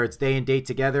things where it's day and date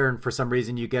together, and for some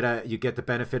reason you get the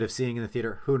benefit of seeing in the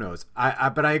theater. Who knows?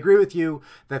 But I agree with you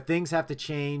that things have to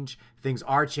change. Things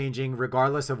are changing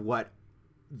regardless of what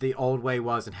the old way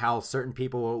was and how certain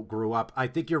people grew up. I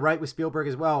think you're right with Spielberg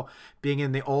as well, being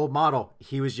in the old model.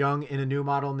 He was young in a new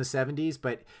model in the 70s,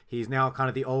 but he's now kind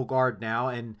of the old guard now,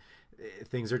 and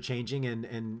things are changing,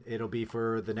 and it'll be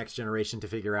for the next generation to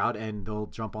figure out, and they'll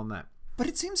jump on that. But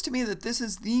it seems to me that this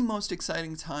is the most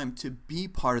exciting time to be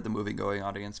part of the movie-going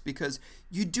audience, because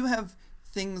you do have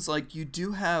things like, you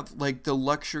do have like the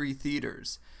luxury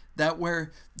theaters, that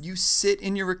where you sit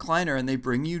in your recliner and they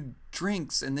bring you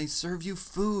drinks and they serve you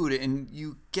food and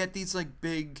you get these like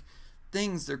big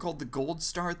things. They're called the Gold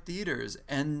Star Theaters,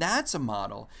 and that's a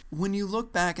model. When you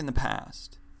look back in the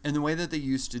past and the way that they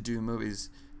used to do movies,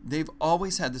 they've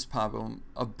always had this problem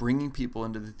of bringing people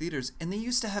into the theaters, and they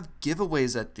used to have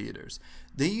giveaways at theaters.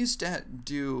 They used to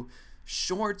do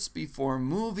shorts before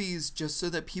movies just so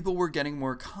that people were getting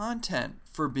more content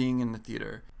for being in the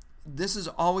theater. This is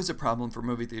always a problem for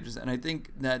movie theaters, and I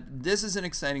think that this is an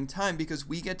exciting time because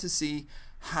we get to see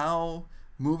how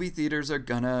movie theaters are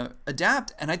gonna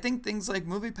adapt, and I think things like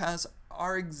MoviePass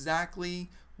are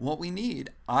exactly what we need.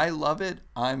 I love it.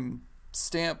 I'm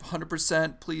stamp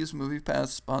 100%. Please, MoviePass,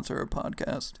 sponsor our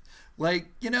podcast.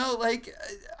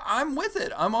 I'm with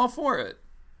it. I'm all for it.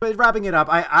 But wrapping it up,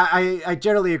 I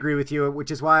generally agree with you,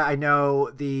 which is why I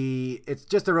know it's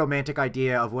just a romantic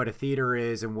idea of what a theater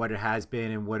is and what it has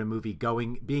been and what a movie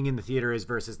being in the theater is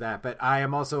versus that. But I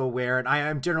am also aware, and I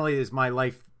am generally, is my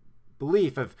life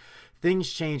belief of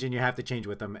things change and you have to change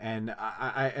with them. And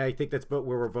I think that's where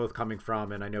we're both coming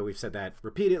from. And I know we've said that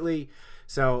repeatedly.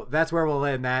 So that's where we'll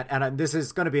end that. And this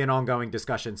is going to be an ongoing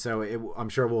discussion. So I'm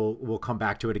sure we'll come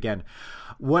back to it again.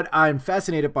 What I'm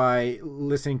fascinated by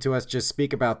listening to us just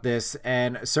speak about this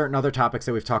and certain other topics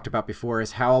that we've talked about before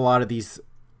is how a lot of these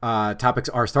topics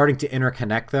are starting to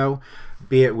interconnect, though,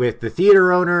 be it with the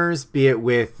theater owners, be it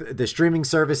with the streaming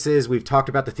services. We've talked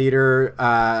about the theater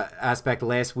aspect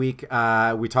last week.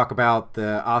 We talk about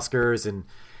the Oscars and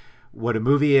what a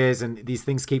movie is, and these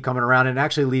things keep coming around, and it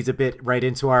actually leads a bit right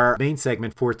into our main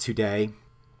segment for today,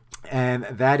 and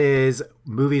that is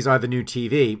movies are the new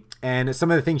TV. And some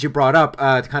of the things you brought up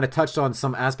kind of touched on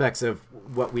some aspects of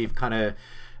what we've kind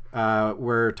of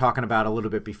were talking about a little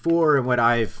bit before, and what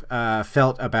I've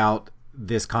felt about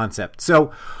this concept.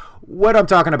 So what I'm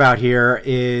talking about here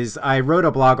is I wrote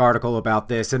a blog article about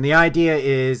this, and the idea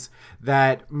is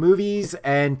that movies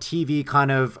and TV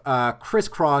kind of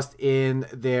crisscrossed in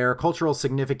their cultural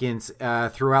significance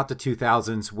throughout the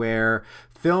 2000s, where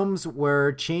films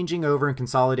were changing over and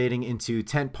consolidating into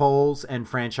tent poles and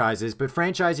franchises, but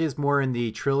franchises more in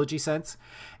the trilogy sense.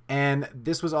 And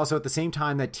this was also at the same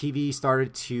time that TV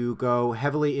started to go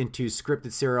heavily into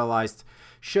scripted serialized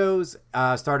shows,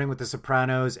 starting with The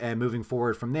Sopranos and moving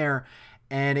forward from there.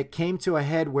 And it came to a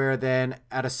head where then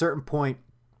at a certain point,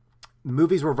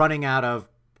 movies were running out of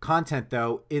content,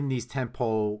 though, in these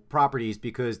tentpole properties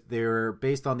because they were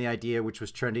based on the idea, which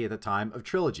was trendy at the time, of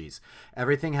trilogies.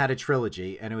 Everything had a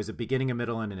trilogy, and it was a beginning, a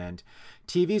middle, and an end.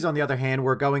 TVs, on the other hand,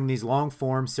 were going these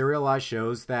long-form serialized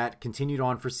shows that continued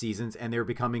on for seasons, and they were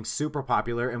becoming super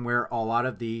popular, and where a lot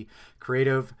of the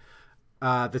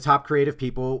top creative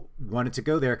people wanted to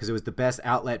go there because it was the best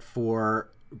outlet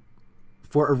for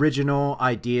original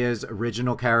ideas,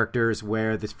 original characters,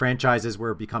 where the franchises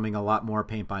were becoming a lot more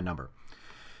paint by number.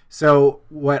 So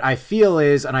what I feel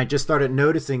is, and I just started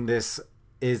noticing this,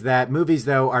 is that movies,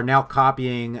 though, are now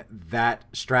copying that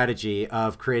strategy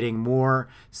of creating more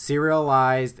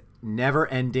serialized,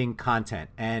 never-ending content.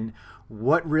 And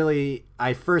what really,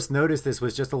 I first noticed this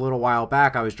was just a little while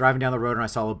back. I was driving down the road and I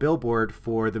saw a billboard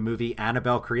for the movie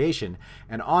Annabelle Creation.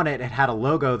 And on it, it had a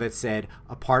logo that said,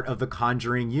 a part of the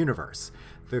Conjuring universe.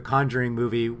 The Conjuring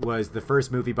movie was the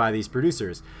first movie by these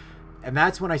producers. And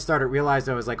that's when I started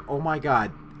realizing, I was like, oh my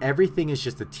God, everything is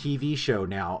just a TV show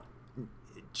now.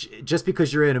 Just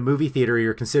because you're in a movie theater or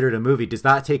you're considered a movie does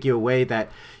not take you away that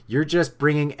you're just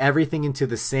bringing everything into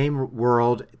the same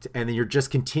world, and then you're just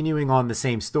continuing on the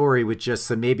same story with just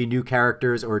some maybe new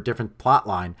characters or a different plot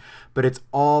line, but it's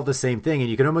all the same thing. And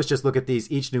you can almost just look at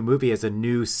each new movie as a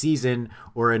new season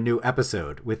or a new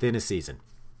episode within a season.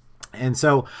 And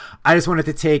so I just wanted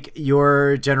to take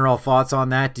your general thoughts on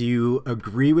that. Do you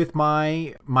agree with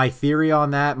my theory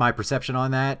on that, my perception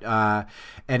on that?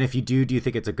 And if you do you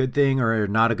think it's a good thing or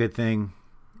not a good thing?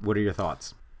 What are your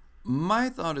thoughts? My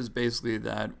thought is basically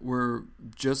that we're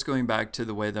just going back to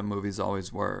the way that movies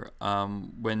always were.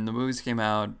 When the movies came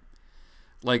out,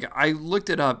 like, I looked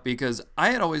it up because I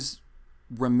had always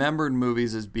remembered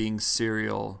movies as being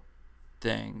serial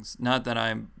things. Not that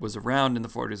I was around in the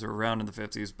 40s or around in the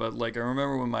 50s, but like I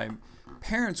remember when my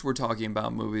parents were talking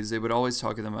about movies, they would always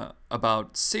talk to them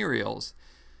about serials.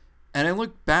 And I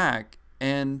look back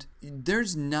and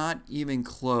there's not even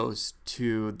close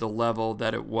to the level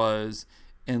that it was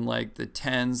in like the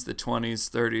 10s, the 20s,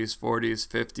 30s, 40s,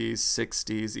 50s,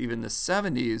 60s, even the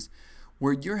 70s,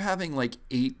 where you're having like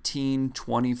 18,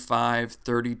 25,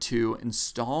 32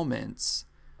 installments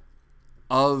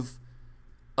of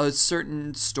a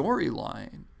certain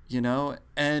storyline, you know?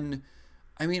 And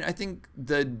I mean, I think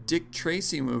the Dick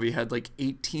Tracy movie had like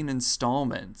 18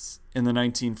 installments in the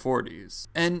 1940s.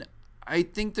 And I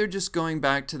think they're just going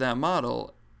back to that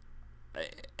model.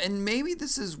 And maybe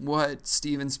this is what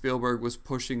Steven Spielberg was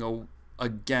pushing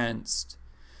against,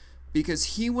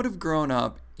 because he would have grown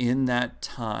up in that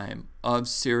time of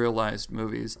serialized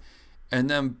movies and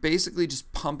then basically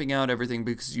just pumping out everything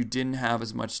because you didn't have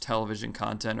as much television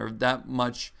content or that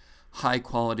much high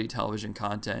quality television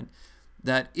content,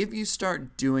 that if you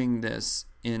start doing this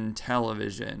in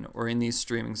television or in these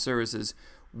streaming services,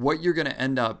 what you're going to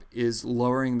end up is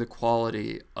lowering the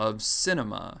quality of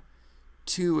cinema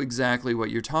to exactly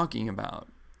what you're talking about,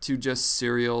 to just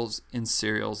serials and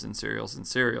serials and serials and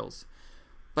serials.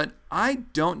 But I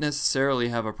don't necessarily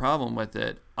have a problem with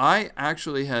it. I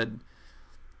actually had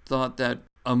thought that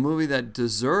a movie that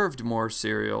deserved more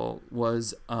serial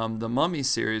was the Mummy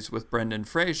series with Brendan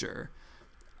Fraser.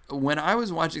 When I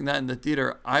was watching that in the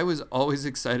theater, I was always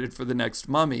excited for the next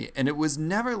Mummy, and it was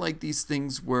never like these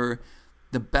things were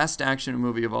the best action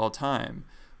movie of all time.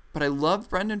 But I loved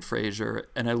Brendan Fraser,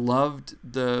 and I loved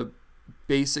the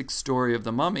basic story of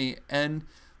the Mummy, and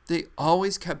they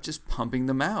always kept just pumping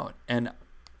them out. And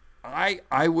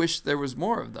I wish there was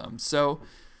more of them. So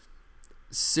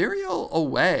cereal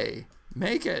away.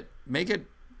 Make it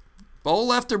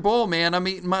bowl after bowl, man. I'm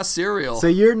eating my cereal. So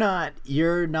you're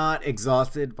not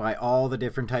exhausted by all the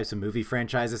different types of movie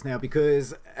franchises now,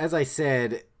 because as I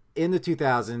said, in the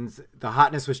 2000s, the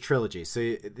hotness was trilogy.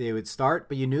 So they would start,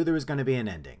 but you knew there was going to be an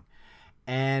ending.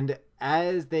 And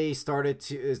as the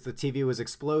TV was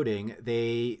exploding,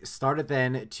 they started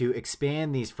then to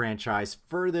expand these franchise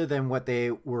further than what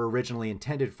they were originally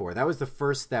intended for. That was the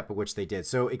first step of which they did.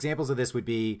 So examples of this would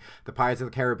be the Pirates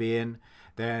of the Caribbean.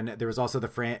 Then there was also the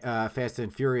Fast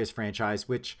and Furious franchise,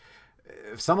 which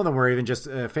some of them were even just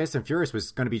Fast and Furious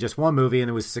was going to be just one movie, and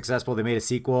it was successful. They made a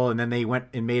sequel, and then they went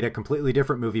and made a completely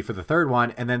different movie for the third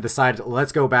one, and then decided,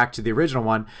 let's go back to the original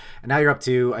one. And now you're up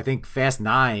to, I think, Fast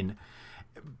 9.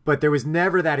 But there was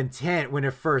never that intent when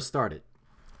it first started.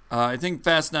 I think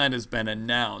Fast 9 has been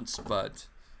announced, but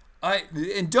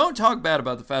and don't talk bad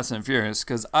about the Fast and Furious,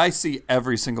 because I see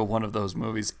every single one of those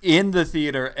movies in the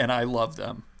theater, and I love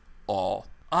them all.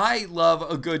 I love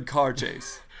a good car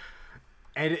chase.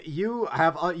 And you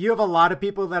have a lot of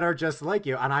people that are just like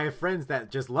you, and I have friends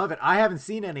that just love it. I haven't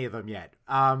seen any of them yet,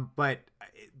 but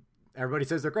everybody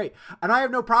says they're great, and I have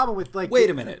no problem with like. Wait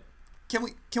a minute,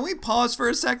 can we pause for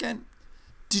a second?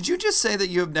 Did you just say that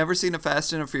you have never seen a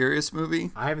Fast and a Furious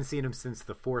movie? I haven't seen them since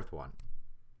the fourth one,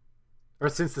 or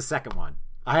since the second one.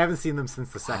 I haven't seen them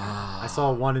since the second. I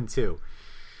saw 1 and 2.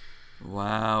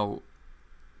 Wow.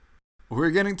 We're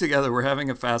getting together. We're having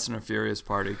a Fast and a Furious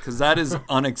party, because that is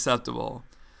unacceptable.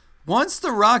 Once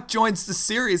The Rock joins the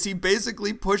series, he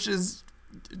basically pushes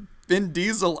Vin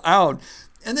Diesel out.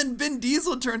 And then Vin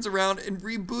Diesel turns around and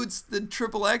reboots the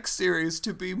XXX series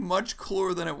to be much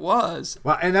cooler than it was.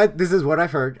 Well, and this is what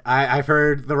I've heard. I've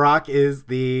heard The Rock is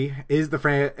the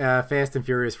Fast and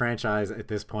Furious franchise at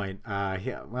this point.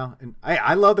 Yeah, well, and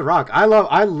I love The Rock. I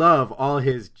love all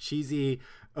his cheesy,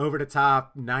 over the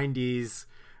top 90s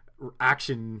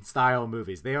action style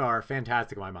movies. They are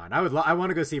fantastic in my mind. I want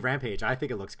to go see Rampage. I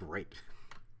think it looks great.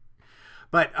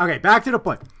 But okay, back to the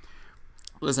point.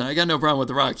 Listen, I got no problem with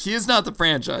The Rock. He is not the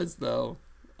franchise, though.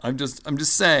 I'm just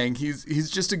saying he's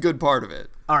just a good part of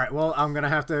it. All right, well, I'm gonna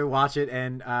have to watch it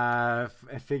and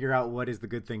figure out what is the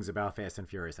good things about Fast and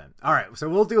Furious then. All right, so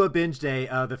we'll do a binge day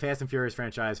of the Fast and Furious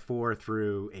franchise 4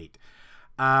 through 8.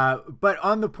 But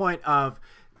on the point of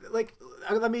like,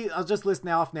 I'll just list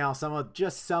off now some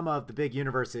of the big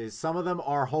universes. Some of them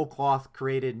are whole cloth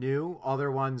created new.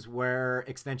 Other ones were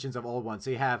extensions of old ones.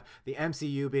 So you have the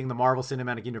MCU being the Marvel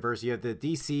Cinematic Universe. You have the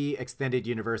DC Extended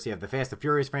Universe. You have the Fast and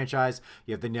Furious franchise.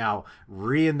 You have the now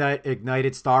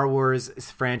reignited Star Wars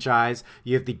franchise.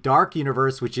 You have the Dark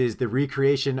Universe, which is the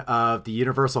recreation of the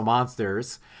Universal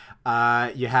Monsters.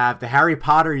 You have the Harry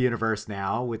Potter universe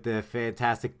now with the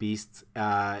Fantastic Beasts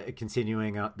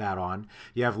continuing that on.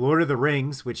 You have Lord of the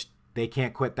Rings, which they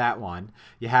can't quit that one.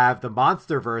 You have the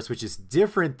Monsterverse, which is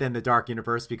different than the Dark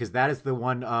Universe because that is the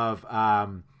one of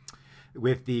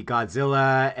with the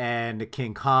Godzilla and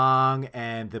King Kong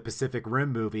and the Pacific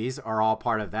Rim movies are all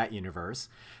part of that universe.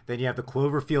 Then you have the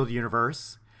Cloverfield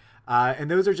universe.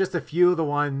 And those are just a few of the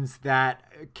ones that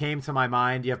came to my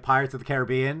mind. You have Pirates of the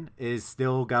Caribbean is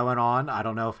still going on. I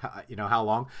don't know how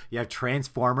long. You have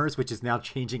Transformers, which is now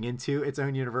changing into its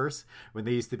own universe when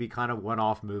they used to be kind of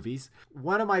one-off movies.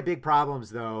 One of my big problems,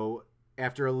 though,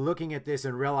 after looking at this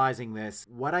and realizing this,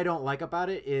 what I don't like about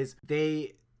it is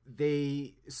they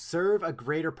serve a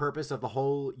greater purpose of the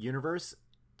whole universe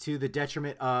to the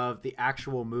detriment of the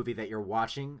actual movie that you're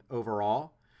watching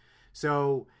overall.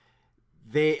 So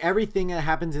everything that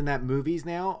happens in that movies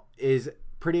now is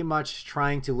pretty much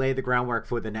trying to lay the groundwork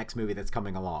for the next movie that's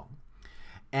coming along.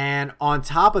 And on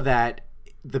top of that,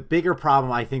 the bigger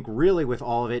problem I think really with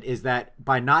all of it is that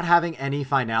by not having any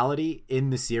finality in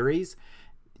the series,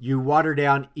 you water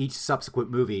down each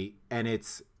subsequent movie and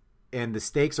the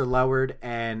stakes are lowered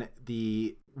and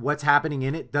what's happening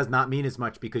in it does not mean as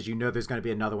much because you know there's going to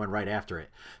be another one right after it.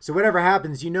 So whatever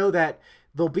happens, you know that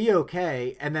they'll be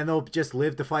okay, and then they'll just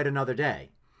live to fight another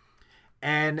day.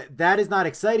 And that is not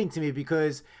exciting to me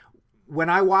because when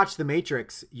I watch The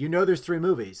Matrix, you know there's 3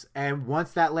 movies. And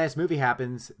once that last movie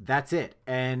happens, that's it.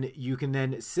 And you can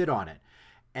then sit on it.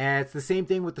 And it's the same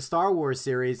thing with the Star Wars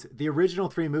series. The original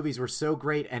 3 movies were so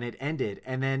great, and it ended.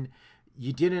 And then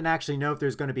you didn't actually know if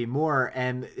there's going to be more.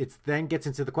 And it then gets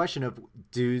into the question of,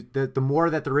 the more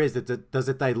that there is, does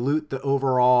it dilute the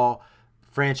overall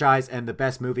franchise and the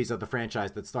best movies of the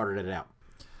franchise that started it out?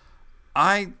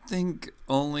 I think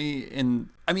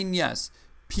yes,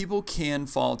 people can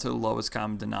fall to the lowest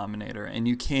common denominator, and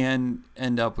you can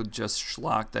end up with just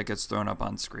schlock that gets thrown up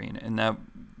on screen, and that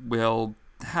will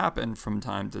happen from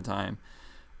time to time.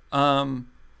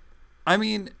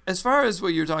 As far as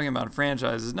what you're talking about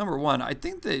franchises, number one, I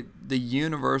think that the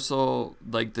Universal,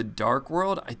 like the Dark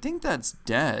World, I think that's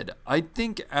dead. I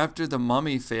think after The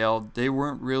Mummy failed, they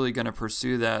weren't really going to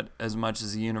pursue that as much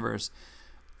as the universe.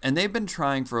 And they've been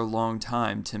trying for a long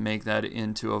time to make that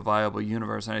into a viable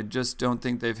universe, and I just don't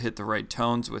think they've hit the right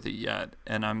tones with it yet.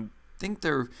 And I think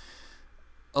they're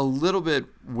a little bit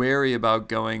wary about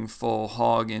going full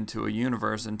hog into a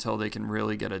universe until they can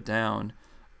really get it down.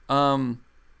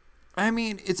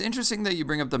 It's interesting that you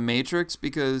bring up The Matrix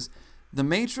because The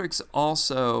Matrix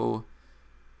also,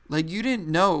 Like, you didn't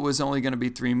know it was only going to be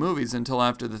 3 movies until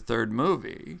after the 3rd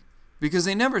movie. Because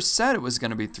they never said it was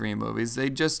going to be 3 movies. They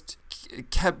just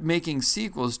kept making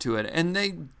sequels to it. And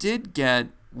they did get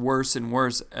worse and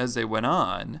worse as they went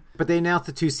on. But they announced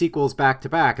the 2 sequels back to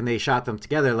back, and they shot them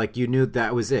together. Like, you knew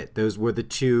that was it. Those were the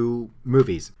 2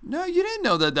 movies. No, you didn't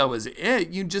know that was it.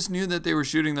 You just knew that they were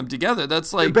shooting them together.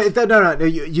 That's like... But no.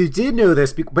 You did know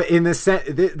this, but in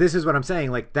the this is what I'm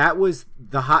saying. Like, that was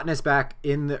the hotness back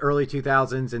in the early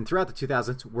 2000s and throughout the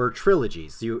 2000s were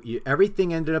trilogies.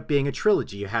 Everything ended up being a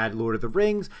trilogy. You had Lord of the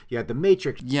Rings. You had The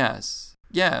Matrix. Yes.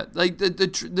 Yeah, like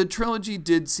the trilogy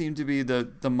did seem to be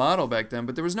the model back then,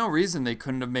 but there was no reason they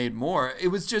couldn't have made more. It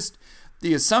was just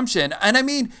the assumption. And I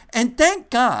mean, and thank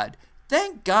God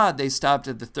they stopped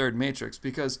at the 3rd Matrix,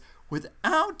 because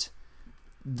without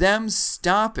them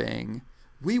stopping,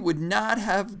 we would not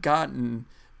have gotten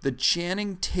the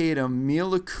Channing Tatum,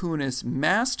 Mila Kunis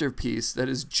masterpiece that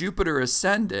is Jupiter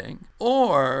Ascending,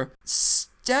 or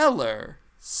stellar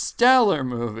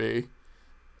movie,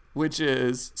 which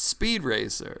is Speed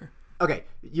Racer. Okay,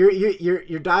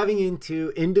 you're diving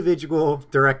into individual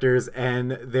directors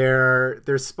and their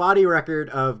spotty record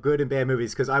of good and bad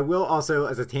movies. Because I will also,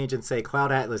 as a tangent, say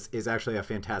Cloud Atlas is actually a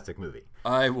fantastic movie.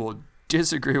 I will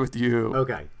disagree with you.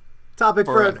 Okay, topic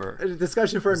forever. For a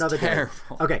discussion for another terrible.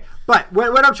 day. Okay, but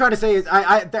what I'm trying to say is,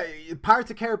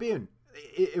 Pirates of the Caribbean.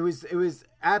 It was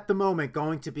at the moment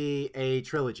going to be a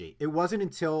trilogy. It wasn't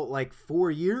until like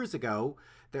 4 years ago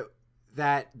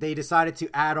that they decided to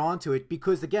add on to it,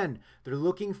 because again, they're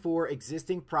looking for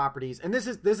existing properties. And this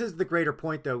is the greater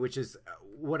point, though, which is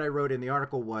what I wrote in the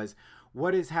article, was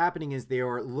what is happening is they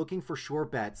are looking for sure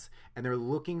bets, and they're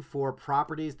looking for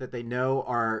properties that they know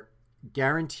are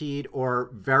guaranteed or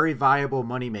very viable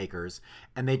moneymakers,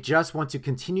 and they just want to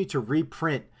continue to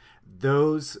reprint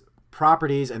those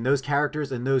properties and those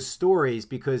characters and those stories,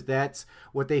 because that's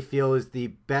what they feel is the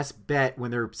best bet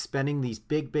when they're spending these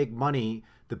big money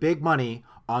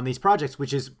on these projects,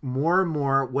 which is more and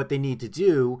more what they need to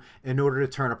do in order to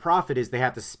turn a profit. Is they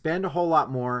have to spend a whole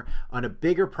lot more on a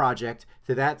bigger project,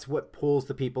 so that's what pulls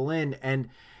the people in. And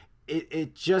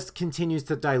it just continues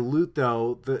to dilute,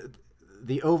 though,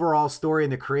 the overall story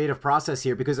and the creative process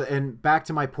here, because, and back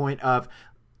to my point of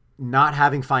not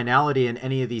having finality in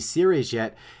any of these series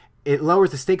yet, it lowers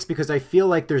the stakes, because I feel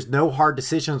like there's no hard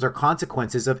decisions or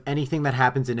consequences of anything that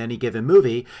happens in any given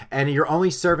movie, and you're only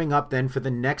serving up then for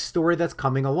the next story that's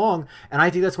coming along. And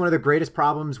I think that's one of the greatest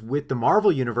problems with the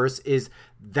Marvel universe, is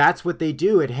that's what they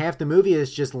do. And half the movie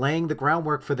is just laying the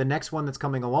groundwork for the next one that's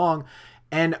coming along.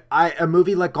 And a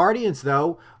movie like Guardians,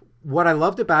 though, what I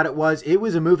loved about it was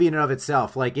a movie in and of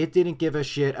itself. Like, it didn't give a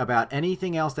shit about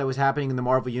anything else that was happening in the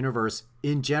Marvel universe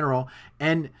in general.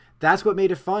 And that's what made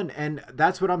it fun. And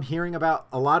that's what I'm hearing about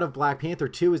a lot of Black Panther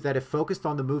too, is that it focused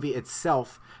on the movie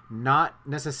itself, not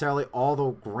necessarily all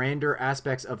the grander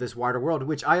aspects of this wider world,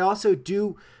 which I also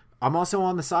do. I'm also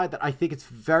on the side that I think it's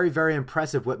very, very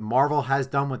impressive what Marvel has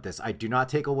done with this. I do not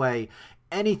take away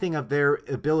anything of their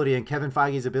ability and Kevin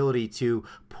Feige's ability to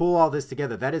pull all this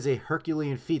together. That is a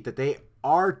Herculean feat that they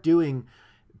are doing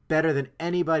better than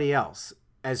anybody else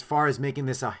as far as making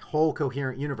this a whole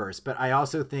coherent universe. But I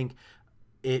also think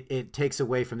it takes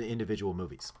away from the individual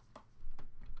movies.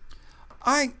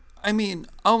 I mean,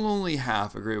 I'll only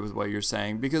half agree with what you're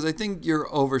saying, because I think you're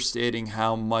overstating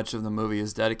how much of the movie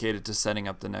is dedicated to setting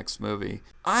up the next movie.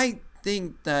 I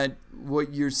think that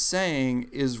what you're saying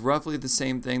is roughly the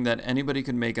same thing that anybody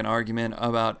could make an argument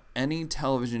about any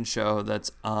television show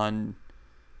that's on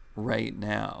right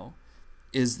now,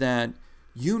 is that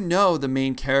you know the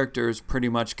main character is pretty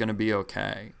much going to be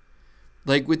okay.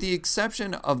 Like, with the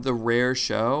exception of the rare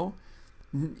show,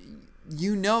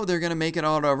 you know they're going to make it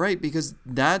all right, because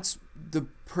that's the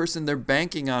person they're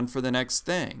banking on for the next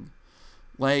thing.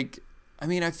 Like, I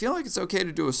mean, I feel like it's okay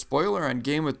to do a spoiler on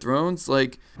Game of Thrones.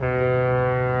 Like,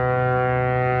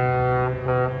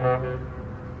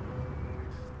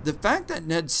 the fact that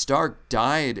Ned Stark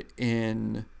died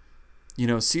in,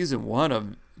 season 1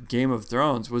 of Game of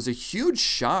Thrones was a huge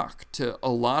shock to a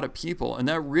lot of people. And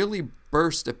that really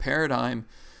burst a paradigm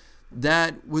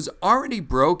that was already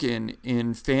broken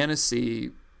in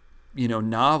fantasy,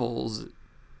 novels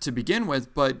to begin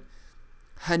with, but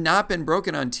had not been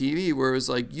broken on TV, where it was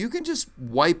like, you can just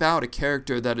wipe out a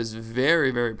character that is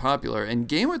very, very popular. And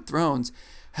Game of Thrones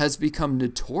has become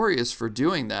notorious for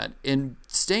doing that and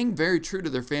staying very true to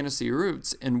their fantasy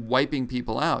roots and wiping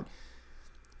people out.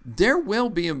 There will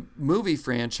be a movie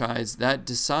franchise that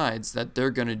decides that they're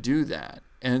going to do that,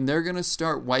 and they're going to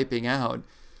start wiping out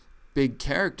big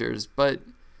characters. But,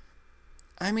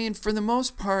 I mean, for the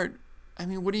most part,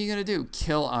 what are you going to do?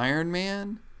 Kill Iron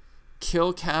Man?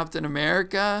 kill Captain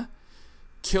America,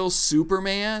 kill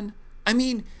Superman. I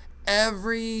mean,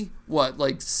 every,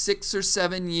 6 or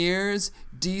 7 years,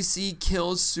 DC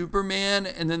kills Superman,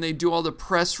 and then they do all the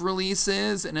press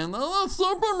releases, and then,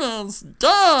 Superman's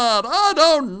dead, I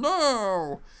don't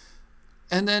know.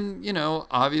 And then,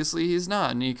 obviously he's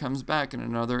not, and he comes back in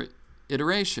another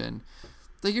iteration.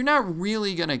 Like, you're not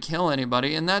really going to kill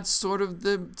anybody, and that's sort of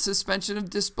the suspension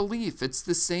of disbelief. It's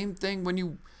the same thing when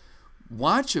you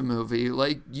watch a movie.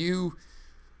 Like, you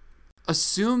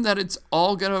assume that it's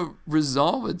all going to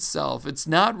resolve itself. It's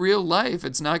not real life.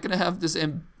 It's not going to have this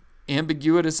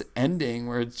ambiguous ending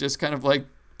where it's just kind of like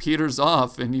peters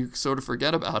off and you sort of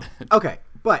forget about it. Okay,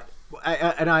 but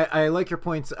I like your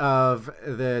points of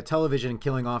the television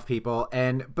killing off people,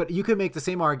 but you could make the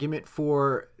same argument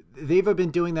for, they've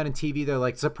been doing that in TV though,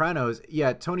 like Sopranos.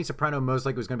 Yeah, Tony Soprano most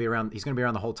likely was going to be around. He's going to be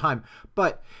around the whole time,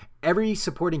 but every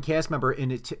supporting cast member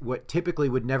in it, what typically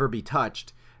would never be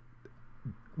touched,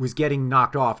 was getting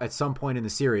knocked off at some point in the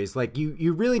series. Like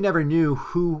you really never knew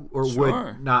who or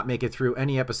would not make it through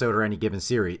any episode or any given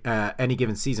series, any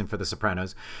given season for The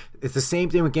Sopranos. It's the same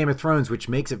thing with Game of Thrones, which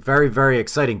makes it very, very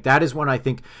exciting. That is one, I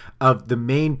think, of the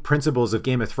main principles of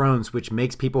Game of Thrones, which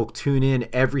makes people tune in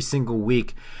every single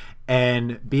week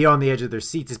and be on the edge of their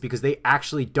seats, is because they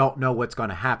actually don't know what's going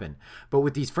to happen. But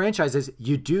with these franchises,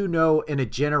 you do know in a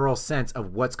general sense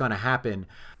of what's going to happen.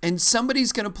 And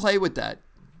somebody's going to play with that.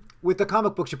 With the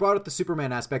comic books, you brought up the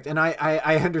Superman aspect, and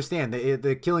I understand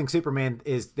the killing Superman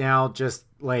is now just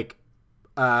like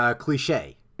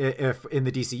cliche if in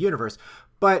the DC universe.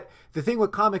 But the thing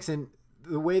with comics and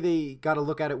the way they got to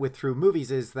look at it through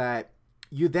movies is that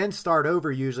you then start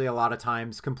over usually a lot of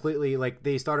times completely. Like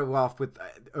they started off with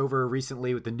over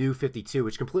recently with the New 52,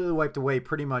 which completely wiped away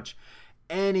pretty much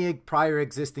any prior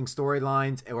existing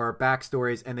storylines or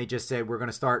backstories, and they just said we're going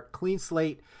to start clean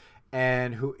slate.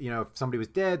 And who, if somebody was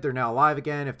dead, they're now alive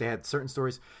again if they had certain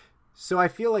stories. So I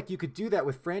feel like you could do that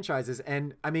with franchises.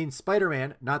 And I mean,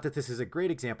 Spider-Man, not that this is a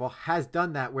great example, has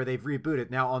done that where they've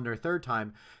rebooted now on their third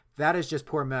time. That is just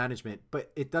poor management.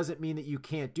 But it doesn't mean that you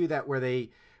can't do that where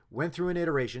they went through an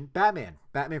iteration. Batman,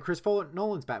 Christopher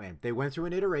Nolan's Batman. They went through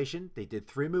an iteration. They did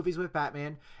 3 movies with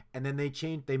Batman, and then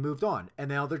they moved on. And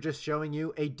now they're just showing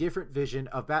you a different vision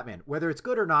of Batman. Whether it's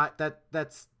good or not,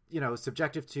 that's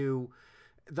subjective to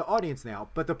the audience now.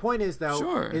 But the point is,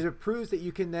 though, is it proves that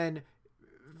you can then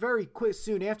very quick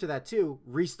soon after that too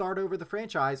restart over the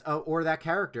franchise or that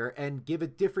character and give a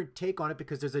different take on it,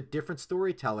 because there's a different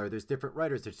storyteller, there's different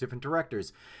writers, there's different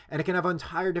directors, and it can have an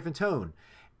entire different tone.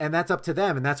 And that's up to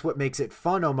them, and that's what makes it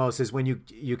fun almost, is when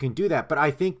you can do that. But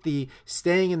I think the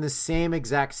staying in the same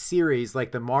exact series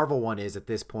like the Marvel one is at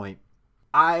this point,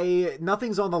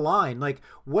 nothing's on the line. Like,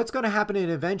 what's going to happen in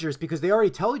Avengers? Because they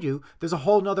already told you there's a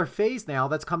whole nother phase now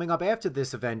that's coming up after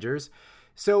this Avengers.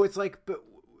 So it's like, but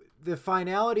the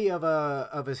finality of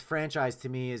a franchise to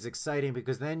me is exciting,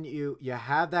 because then you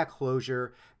have that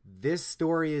closure. This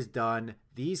story is done.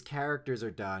 These characters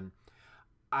are done.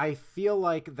 I feel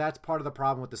like that's part of the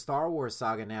problem with the Star Wars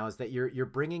saga now, is that you're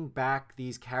bringing back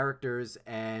these characters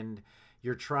and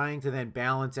you're trying to then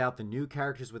balance out the new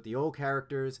characters with the old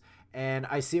characters. And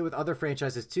I see it with other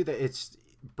franchises too, that it's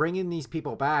bringing these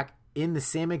people back in the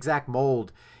same exact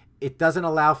mold. It doesn't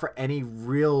allow for any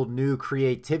real new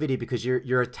creativity, because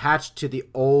you're attached to the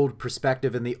old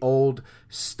perspective and the old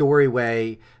story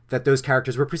way that those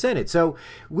characters were presented. So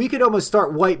we could almost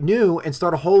start wipe new and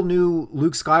start a whole new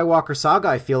Luke Skywalker saga,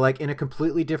 I feel like, in a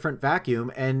completely different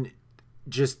vacuum, and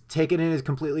just take it in a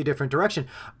completely different direction.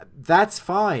 That's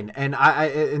fine. And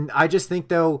I just think,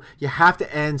 though, you have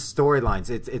to end storylines.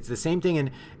 It's the same thing,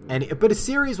 but a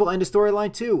series will end a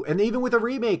storyline too. And even with a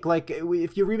remake, like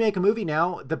if you remake a movie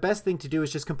now, the best thing to do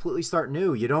is just completely start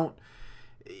new. You don't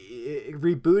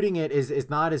rebooting it is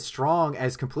not as strong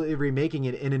as completely remaking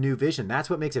it in a new vision.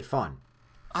 That's what makes it fun.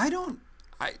 I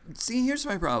see, here's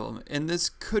my problem, and this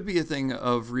could be a thing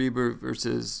of reboot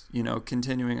versus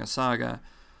continuing a saga.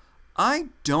 I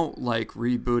don't like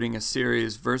rebooting a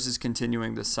series versus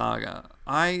continuing the saga.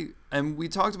 And we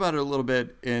talked about it a little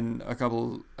bit in a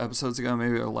couple episodes ago,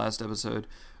 maybe our last episode,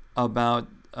 about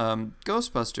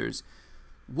Ghostbusters.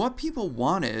 What people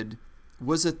wanted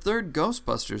was a third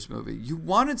Ghostbusters movie. You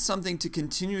wanted something to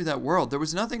continue that world. There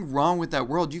was nothing wrong with that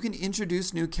world. You can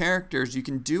introduce new characters. You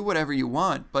can do whatever you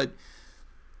want, but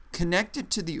connect it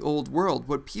to the old world.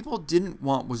 What people didn't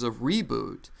want was a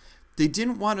reboot. They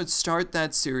didn't want to start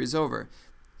that series over.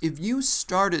 If you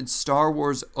started Star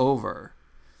Wars over,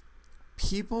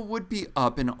 people would be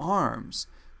up in arms,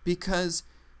 because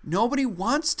nobody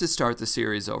wants to start the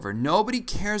series over. Nobody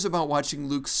cares about watching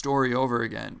Luke's story over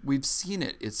again. We've seen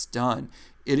it. It's done.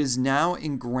 It is now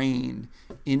ingrained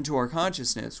into our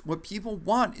consciousness. What people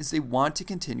want is they want to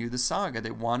continue the saga.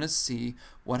 They want to see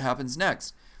what happens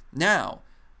next. Now,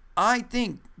 I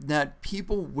think that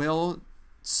people will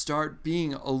start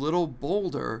being a little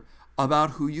bolder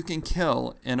about who you can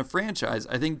kill in a franchise.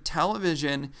 I think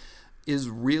television is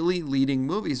really leading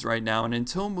movies right now. And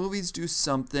until movies do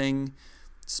something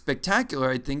spectacular,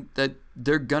 I think that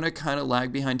they're going to kind of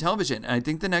lag behind television. And I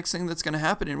think the next thing that's going to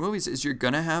happen in movies is you're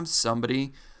going to have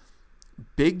somebody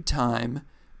big time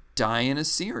die in a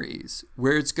series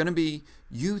where it's going to be,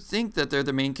 you think that they're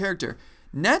the main character.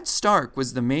 Ned Stark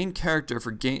was the main character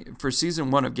for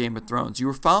season 1 of Game of Thrones. You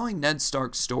were following Ned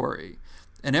Stark's story,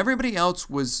 and everybody else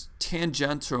was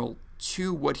tangential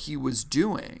to what he was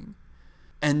doing.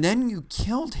 And then you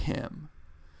killed him.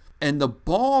 And the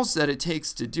balls that it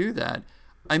takes to do that,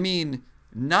 I mean,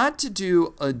 not to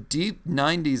do a deep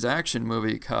 90s action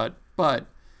movie cut, but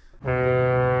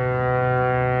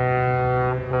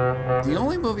the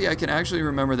only movie I can actually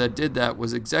remember that did that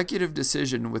was Executive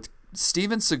Decision with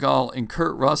Steven Seagal and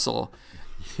Kurt Russell.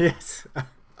 Yes.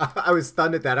 I was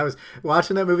stunned at that. I was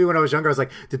watching that movie when I was younger. I was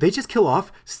like, did they just kill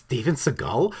off Steven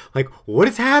Seagal? Like, what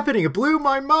is happening? It blew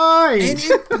my mind. And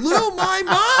it blew my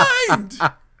mind.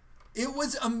 It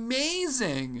was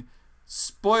amazing.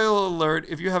 Spoiler alert,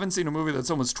 if you haven't seen a movie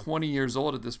that's almost 20 years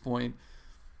old at this point,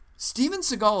 Steven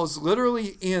Seagal is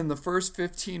literally in the first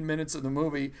 15 minutes of the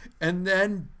movie and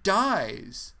then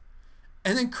dies.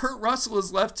 And then Kurt Russell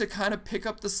is left to kind of pick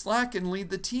up the slack and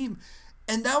lead the team.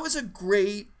 And that was a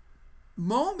great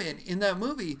moment in that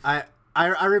movie. I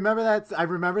remember that. I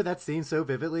remember that scene so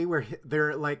vividly where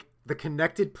they're like the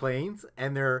connected planes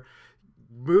and they're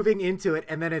moving into it,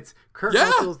 and then it's Kurt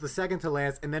Russell's the second to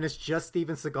last, and then it's just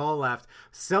Steven Seagal left.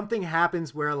 Something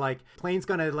happens where like plane's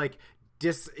gonna like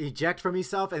eject from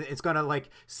himself and it's gonna like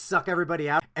suck everybody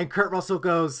out, and Kurt Russell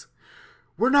goes,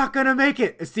 "We're not gonna make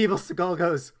it," and Steven Seagal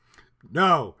goes,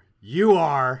 "No, you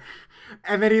are."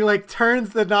 And then he like turns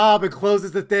the knob and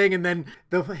closes the thing, and then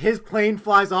his plane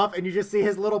flies off, and you just see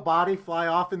his little body fly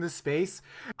off into space.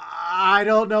 I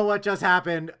don't know what just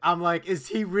happened. I'm like, is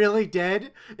he really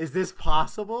dead? Is this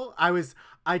possible?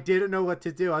 I didn't know what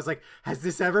to do. I was like, has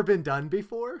this ever been done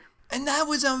before? And that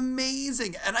was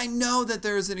amazing. And I know that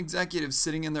there's an executive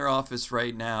sitting in their office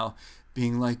right now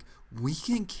being like, we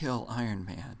can kill Iron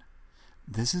Man.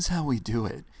 This is how we do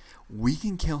it. We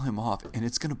can kill him off, and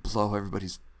it's going to blow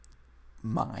everybody's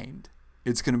mind.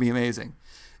 It's going to be amazing.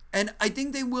 And I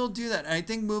think they will do that. And I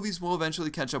think movies will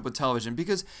eventually catch up with television,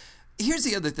 because here's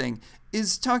the other thing,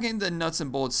 is talking the nuts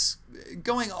and bolts,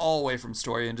 going all the way from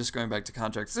story and just going back to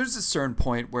contracts. There's a certain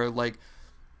point where like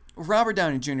Robert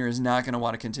Downey Jr. is not going to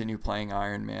want to continue playing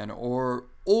Iron Man, or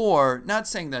not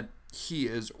saying that he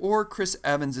is, or Chris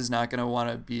Evans is not going to want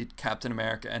to be Captain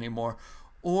America anymore,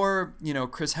 or, you know,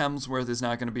 Chris Hemsworth is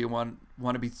not going to want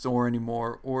to be Thor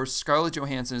anymore, or Scarlett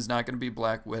Johansson is not going to be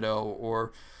Black Widow,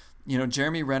 or, you know,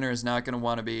 Jeremy Renner is not going to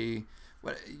want to be,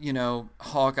 you know,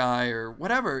 Hawkeye or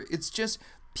whatever. It's just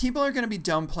people are going to be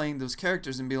done playing those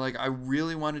characters and be like, I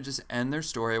really want to just end their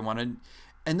story.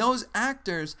 And those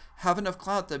actors have enough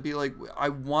clout that be like, I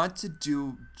want to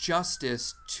do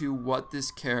justice to what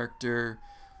this character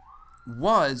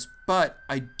was, but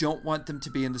I don't want them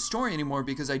to be in the story anymore,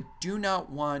 because I do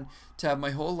not want to have my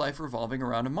whole life revolving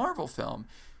around a Marvel film,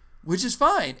 which is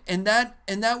fine. And that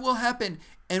will happen.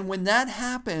 And when that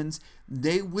happens,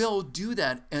 they will do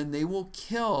that, and they will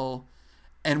kill.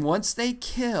 And once they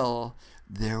kill,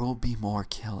 there will be more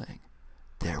killing.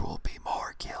 There will be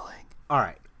more killing. All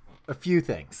right. A few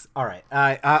things. All right.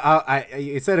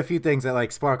 You said a few things that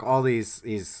like spark all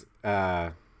these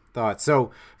thoughts.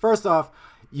 So first off,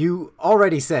 you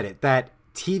already said it, that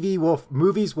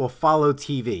movies will follow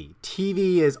TV.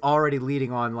 TV is already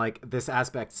leading on like this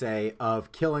aspect, say,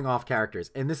 of killing off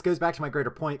characters. And this goes back to my greater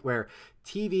point where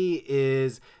TV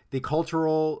is the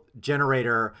cultural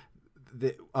generator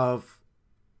of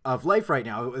life right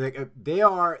now. They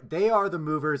are the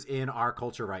movers in our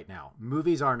culture right now.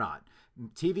 Movies are not.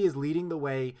 TV is leading the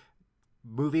way.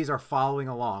 Movies are following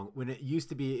along, when it used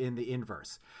to be in the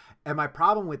inverse. And my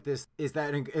problem with this is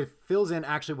that it fills in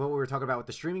actually what we were talking about with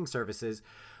the streaming services,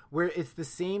 where it's the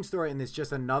same story and it's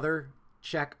just another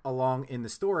check along in the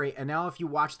story. And now if you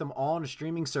watch them all on a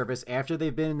streaming service after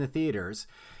they've been in the theaters,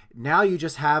 now you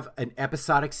just have an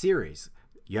episodic series.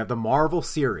 You have the Marvel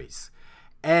series.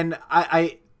 And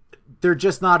they're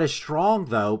just not as strong,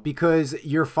 though, because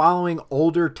you're following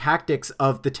older tactics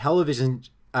of the television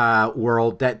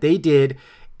world that they did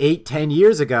 8-10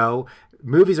 years ago,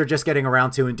 movies are just getting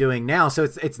around to and doing now. So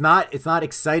it's not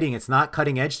exciting. It's not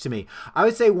cutting edge to me. I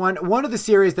would say one of the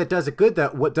series that does it good,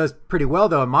 that what does pretty well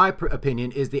though, in my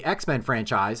opinion, is the X-Men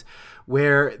franchise,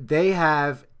 where they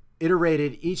have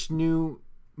iterated each new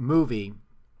movie,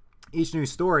 each new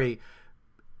story,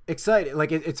 excited,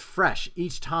 like it's fresh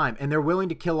each time, and they're willing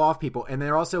to kill off people, and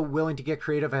they're also willing to get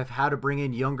creative of how to bring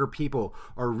in younger people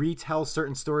or retell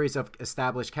certain stories of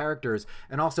established characters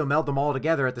and also meld them all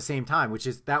together at the same time,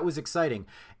 that was exciting.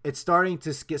 It's starting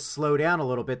to get slow down a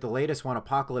little bit. The latest one,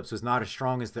 Apocalypse, was not as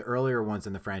strong as the earlier ones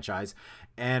in the franchise,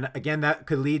 and again, that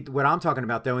could lead what I'm talking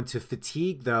about though into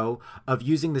fatigue though of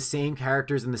using the same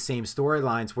characters and the same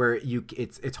storylines, where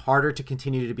it's harder to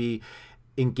continue to be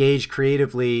engage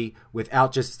creatively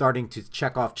without just starting to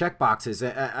check off check boxes.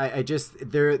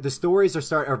 The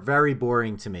stories are very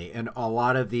boring to me in a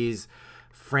lot of these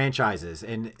franchises,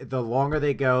 and the longer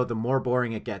they go, the more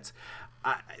boring it gets.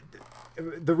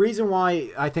 The reason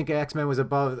why I think X-Men was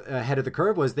ahead of the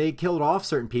curve was they killed off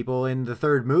certain people in the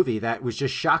third movie that was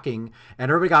just shocking, and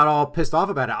everybody got all pissed off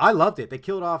about it. I loved it. They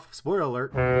killed off, spoiler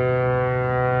alert,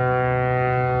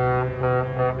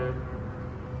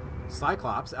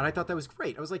 Cyclops, and I thought that was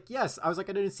great. I was like, yes. I was like,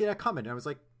 I didn't see that coming. And I was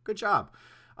like, good job.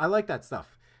 I like that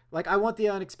stuff. Like, I want the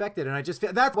unexpected, and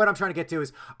that's what I'm trying to get to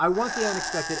is I want the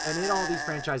unexpected, and in all these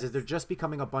franchises, they're just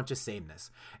becoming a bunch of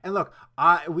sameness. And look,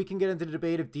 we can get into the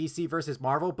debate of DC versus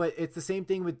Marvel, but it's the same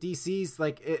thing with DC's.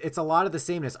 Like, it's a lot of the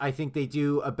sameness. I think they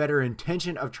do a better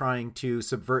intention of trying to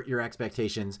subvert your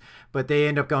expectations, but they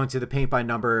end up going to the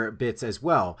paint-by-number bits as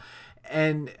well.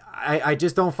 And I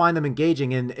just don't find them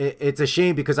engaging, and it's a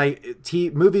shame because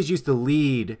movies used to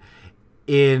lead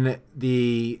in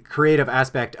the creative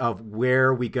aspect of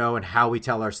where we go and how we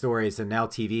tell our stories, and now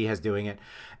TV has doing it.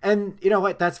 And you know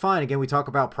what? That's fine. Again, we talk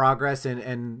about progress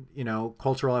and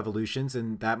cultural evolutions,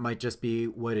 and that might just be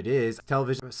what it is.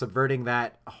 Television subverting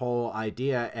that whole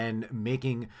idea and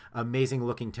making amazing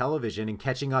looking television and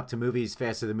catching up to movies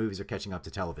faster than movies are catching up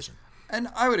to television. And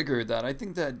I would agree with that. I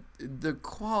think that the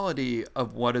quality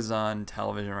of what is on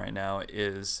television right now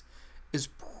is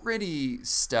pretty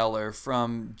stellar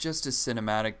from just a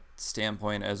cinematic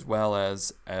standpoint as well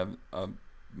as a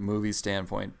movie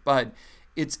standpoint. But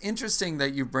it's interesting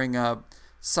that you bring up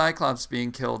Cyclops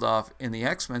being killed off in the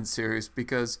X-Men series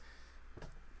because,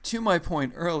 to my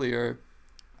point earlier,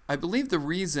 I believe the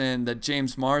reason that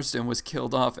James Marsden was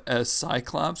killed off as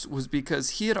Cyclops was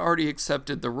because he had already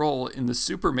accepted the role in the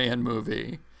Superman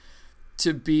movie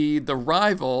to be the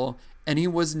rival, and he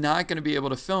was not going to be able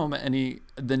to film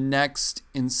the next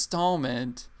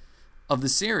installment of the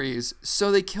series,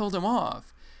 so they killed him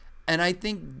off. And I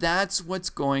think that's what's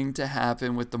going to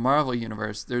happen with the Marvel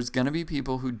Universe. There's going to be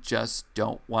people who just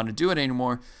don't want to do it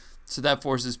anymore, so that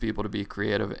forces people to be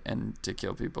creative and to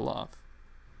kill people off.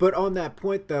 But on that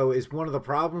point, though, is one of the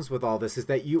problems with all this is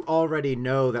that you already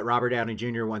know that Robert Downey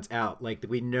Jr. wants out. Like,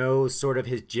 we know sort of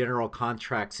his general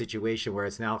contract situation where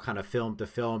it's now kind of film to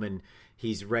film and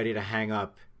he's ready to hang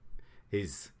up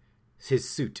his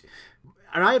suit.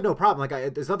 And I have no problem.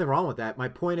 Like, there's nothing wrong with that. My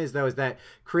point is, though, is that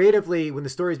creatively, when the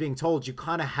story is being told, you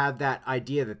kind of have that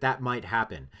idea that might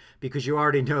happen because you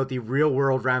already know the real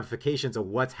world ramifications of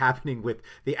what's happening with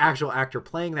the actual actor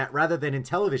playing that, rather than in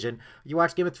television. You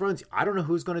watch Game of Thrones, I don't know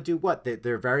who's going to do what.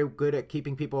 They're very good at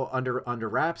keeping people under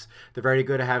wraps. They're very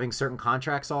good at having certain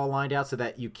contracts all lined out so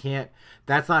that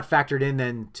that's not factored in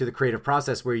then to the creative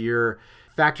process where you're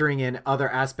factoring in other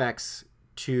aspects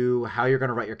to how you're going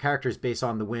to write your characters based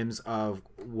on the whims of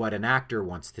what an actor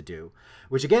wants to do,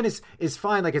 which again is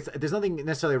fine. Like, there's nothing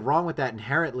necessarily wrong with that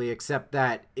inherently, except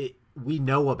that we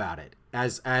know about it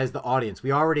as the audience.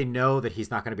 We already know that he's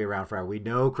not going to be around forever. We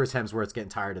know Chris Hemsworth's getting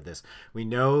tired of this. We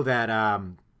know that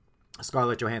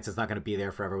Scarlett Johansson's not going to be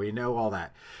there forever. We know all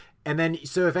that. And then,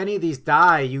 so if any of these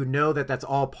die, you know that that's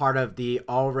all part of the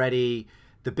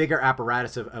bigger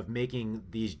apparatus of making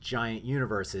these giant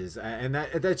universes, and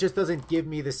that just doesn't give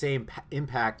me the same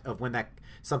impact of when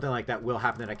something like that will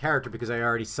happen to a character because I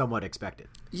already somewhat expect it.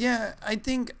 Yeah, I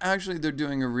think actually they're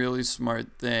doing a really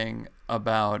smart thing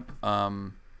about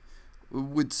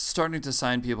with starting to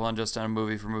sign people on just on a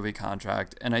movie for movie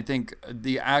contract, and I think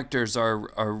the actors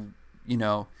are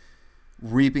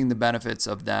reaping the benefits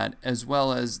of that as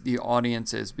well as the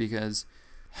audiences, because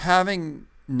having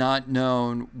not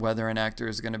known whether an actor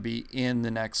is going to be in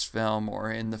the next film or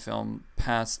in the film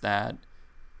past that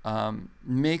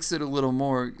makes it a little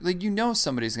more like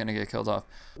somebody's going to get killed off.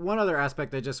 One other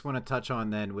aspect I just want to touch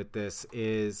on then with this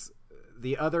is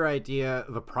the other idea,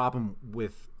 the problem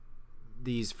with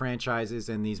these franchises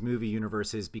and these movie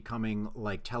universes becoming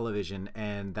like television,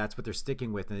 and that's what they're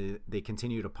sticking with, and they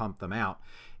continue to pump them out,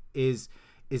 is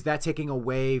is that taking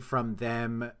away from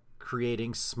them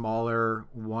creating smaller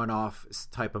one-off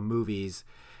type of movies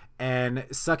and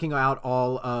sucking out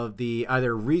all of the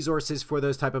either resources for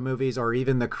those type of movies or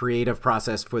even the creative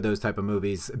process for those type of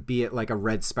movies, be it like a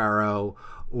Red Sparrow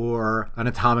or an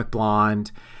Atomic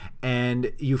Blonde?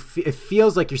 And it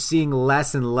feels like you're seeing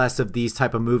less and less of these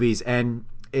type of movies. And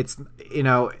it's,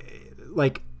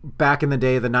 like back in the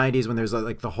day of the 90s when there's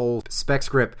like the whole spec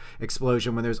script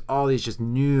explosion, when there's all these just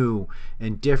new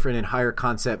and different and higher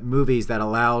concept movies that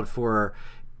allowed for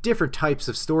different types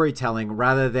of storytelling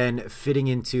rather than fitting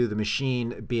into the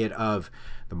machine, be it of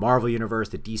the Marvel universe,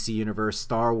 the DC universe,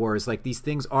 Star Wars. Like, these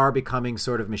things are becoming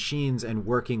sort of machines and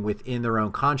working within their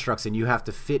own constructs, and you have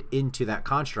to fit into that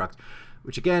construct,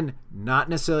 which again, not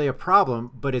necessarily a problem,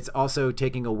 but it's also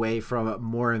taking away from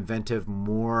more inventive,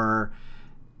 more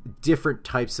different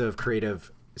types of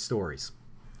creative stories.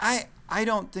 I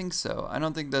don't think so. I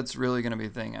don't think that's really going to be a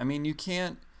thing. I mean, you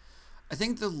can't. I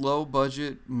think the low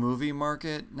budget movie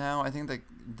market now, I think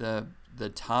the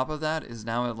top of that is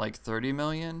now at like 30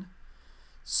 million.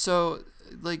 So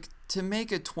like to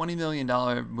make a $20 million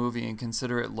movie and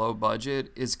consider it low budget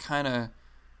is kind of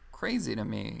crazy to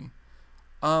me.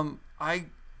 I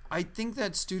think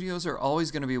that studios are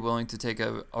always going to be willing to take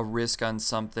a risk on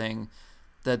something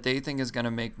that they think is going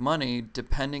to make money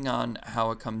depending on how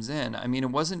it comes in. I mean,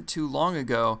 it wasn't too long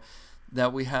ago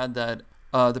that we had that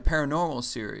the Paranormal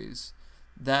series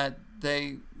that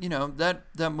they,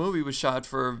 that movie was shot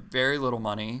for very little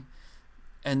money,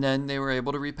 and then they were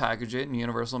able to repackage it, and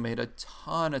Universal made a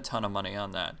ton of money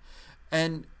on that.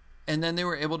 And then they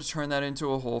were able to turn that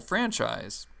into a whole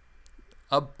franchise.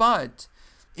 But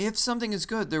if something is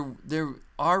good, they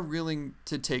are willing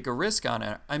to take a risk on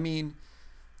it. I mean,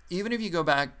 even if you go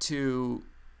back to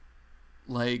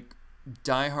like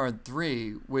Die Hard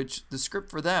 3, which the script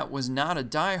for that was not a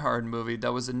Die Hard movie,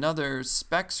 that was another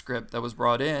spec script that was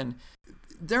brought in,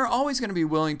 they're always going to be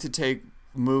willing to take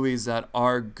movies that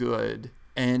are good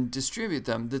and distribute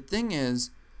them. The thing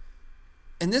is,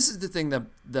 and this is the thing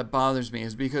that bothers me,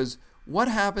 is because what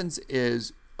happens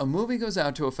is a movie goes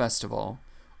out to a festival,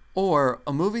 or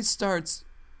a movie starts,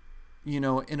 in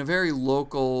a very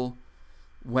local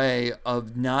way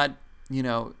of not,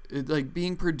 like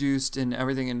being produced and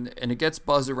everything, and it gets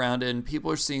buzz around it, and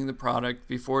people are seeing the product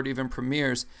before it even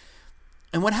premieres.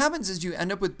 And what happens is you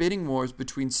end up with bidding wars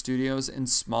between studios and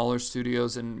smaller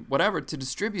studios and whatever to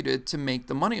distribute it, to make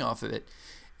the money off of it.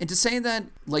 And to say that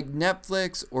like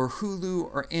Netflix or Hulu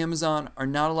or Amazon are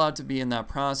not allowed to be in that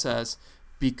process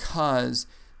because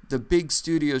the big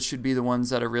studios should be the ones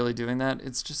that are really doing that,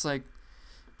 it's just like,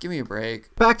 give me a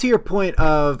break. Back to your point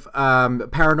of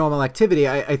Paranormal Activity,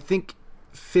 I think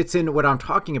fits in what I'm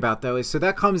talking about, though, is so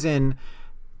that comes in,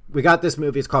 we got this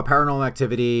movie, it's called Paranormal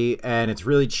Activity, and it's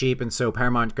really cheap, and so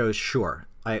Paramount goes, sure,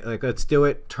 let's do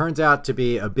it. Turns out to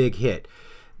be a big hit.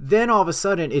 Then all of a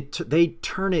sudden, they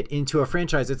turn it into a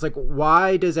franchise. It's like,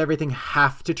 why does everything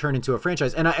have to turn into a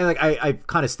franchise? And I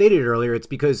kind of stated it earlier. It's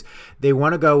because they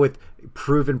want to go with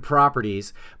proven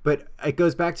properties. But it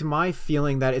goes back to my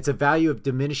feeling that it's a value of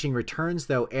diminishing returns,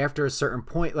 though, after a certain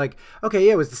point. Like, okay,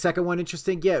 yeah, was the second one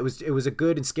interesting? Yeah, it was a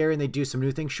good and scary, and they do some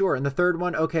new things, sure. And the third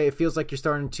one, okay, it feels like you're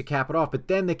starting to cap it off. But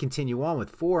then they continue on with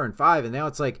 4 and 5, and now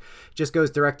it's like just goes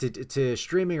direct to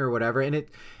streaming or whatever. And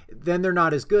then they're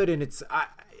not as good, and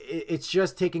it's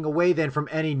just taking away then from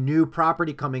any new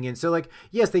property coming in. So like,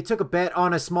 yes, they took a bet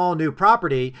on a small new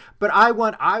property, but I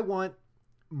want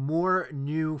more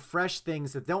new, fresh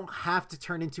things that don't have to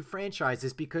turn into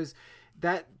franchises, because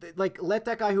that, like, let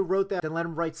that guy who wrote that, then let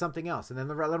him write something else, and then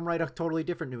let him write a totally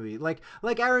different movie. Like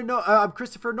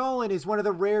Christopher Nolan is one of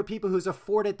the rare people who's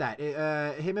afforded that.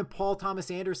 Him and Paul Thomas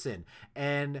Anderson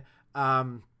and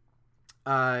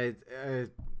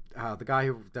the guy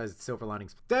who does Silver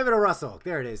Linings, David O. Russell.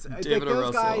 There it is. David O.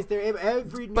 Russell. Guys,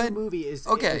 every new movie is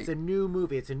okay. It's a new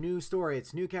movie. It's a new story.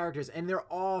 It's new characters, and they're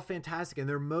all fantastic. And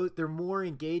they're more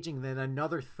engaging than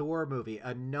another Thor movie,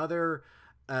 another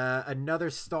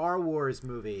Star Wars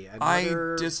movie. I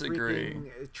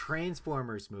disagree.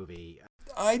 Transformers movie.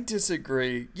 I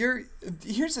disagree.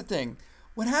 Here's the thing.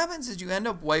 What happens is you end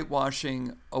up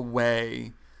whitewashing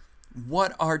away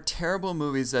what are terrible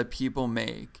movies that people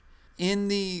make. In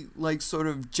the, like, sort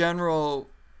of general,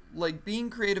 like, being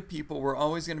creative people, we're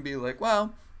always going to be like,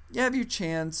 well, you have your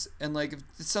chance, and, like, if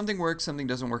something works, something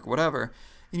doesn't work, whatever.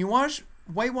 And you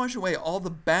whitewash away all the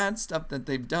bad stuff that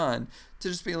they've done to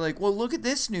just be like, well, look at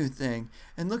this new thing,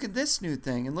 and look at this new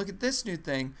thing, and look at this new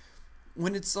thing,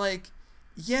 when it's like,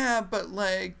 yeah, but,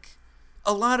 like,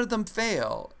 a lot of them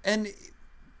fail. And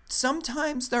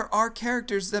sometimes there are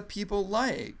characters that people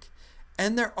like.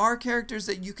 And there are characters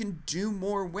that you can do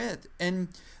more with. And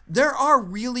there are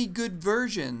really good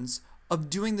versions of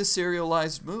doing the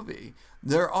serialized movie.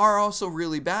 There are also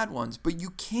really bad ones, but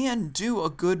you can do a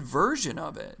good version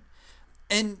of it.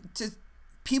 And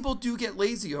people do get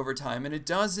lazy over time, and it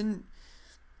doesn't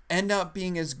end up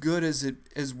being as good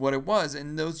as what it was.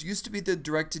 And those used to be the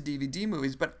direct-to-DVD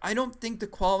movies, but I don't think the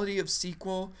quality of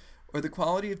sequel or the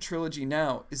quality of trilogy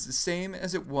now is the same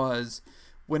as it was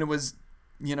when it was,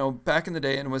 back in the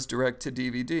day and it was direct to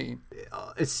DVD.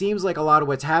 It seems like a lot of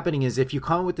what's happening is if you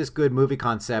come with this good movie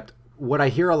concept, what I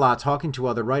hear a lot talking to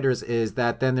other writers is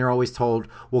that then they're always told,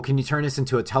 well, can you turn this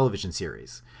into a television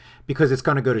series? Because it's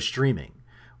going to go to streaming.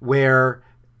 Where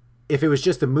if it was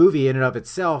just a movie in and of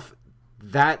itself,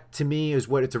 that to me is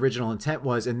what its original intent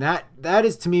was. And that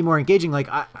is to me more engaging. Like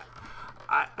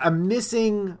I'm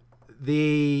missing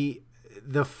the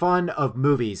fun of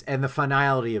movies and the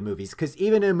finality of movies, because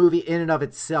even in a movie in and of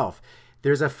itself,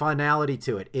 there's a finality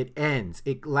to it. It ends.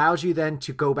 It allows you then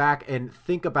to go back and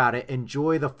think about it,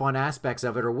 enjoy the fun aspects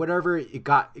of it, or whatever it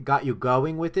got you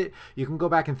going with it. You can go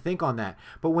back and think on that.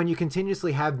 But when you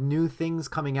continuously have new things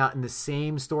coming out in the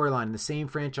same storyline, in the same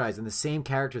franchise, in the same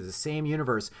characters, the same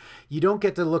universe, you don't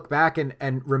get to look back and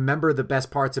remember the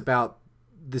best parts about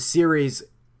the series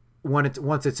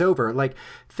once it's over. Like,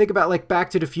 think about like Back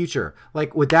to the Future.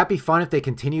 Like, would that be fun if they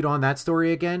continued on that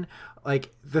story again?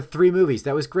 Like the 3 movies,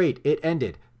 that was great. It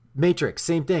ended. Matrix,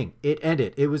 same thing. It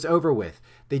ended. It was over with.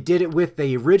 They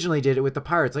originally did it with the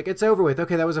Pirates. Like, it's over with.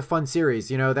 Okay, that was a fun series.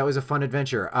 That was a fun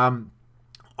adventure.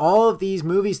 All of these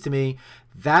movies to me,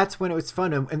 that's when it was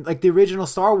fun. And like the original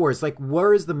Star Wars, like,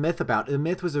 where is the myth about? The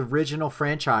myth was the original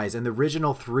franchise and the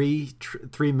original three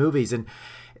movies. And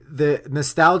the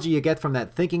nostalgia you get from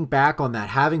that, thinking back on that,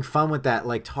 having fun with that,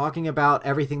 like talking about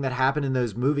everything that happened in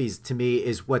those movies, to me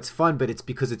is what's fun. But it's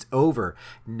because it's over.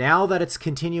 Now that it's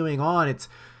continuing on,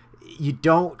 you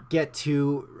don't get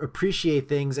to appreciate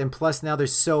things. And plus now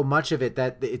there's so much of it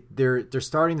that they're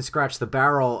starting to scratch the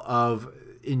barrel of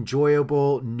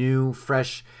enjoyable, new,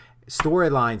 fresh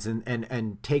storylines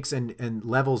and takes and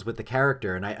levels with the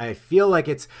character. And I feel like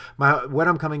what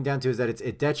I'm coming down to is that it's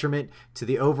a detriment to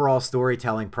the overall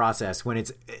storytelling process when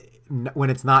it's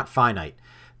not finite.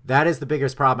 That is the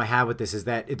biggest problem I have with this, is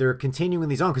that they're continuing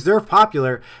these on because they're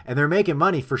popular and they're making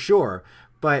money for sure.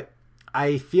 But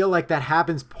I feel like that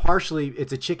happens partially.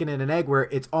 It's a chicken and an egg where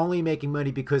it's only making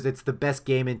money because it's the best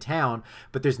game in town,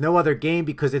 but there's no other game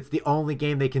because it's the only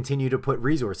game they continue to put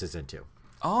resources into.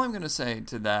 All I'm going to say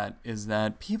to that is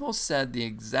that people said the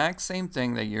exact same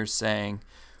thing that you're saying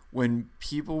when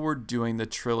people were doing the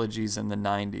trilogies in the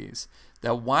 90s.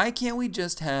 That why can't we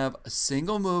just have a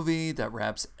single movie that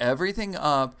wraps everything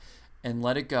up and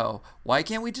let it go? Why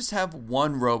can't we just have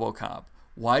one RoboCop?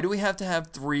 Why do we have to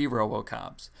have 3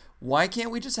 RoboCops? Why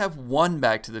can't we just have 1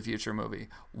 Back to the Future movie?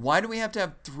 Why do we have to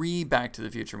have 3 Back to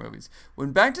the Future movies?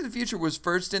 When Back to the Future was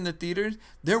first in the theaters,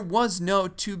 there was no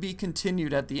to be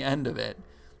continued at the end of it.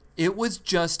 It was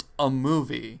just a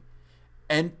movie,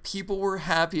 and people were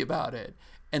happy about it.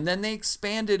 And then they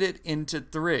expanded it into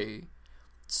 3.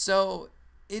 So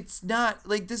it's not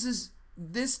like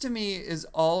this to me is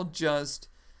all just,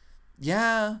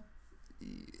 yeah,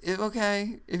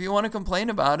 okay, if you want to complain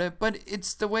about it, but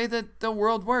it's the way that the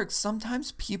world works.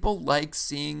 Sometimes people like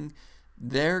seeing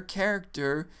their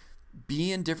character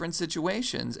be in different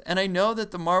situations. And I know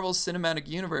that the Marvel Cinematic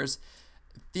Universe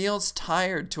feels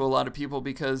tired to a lot of people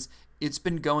because it's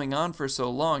been going on for so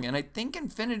long. And I think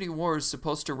Infinity War is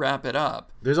supposed to wrap it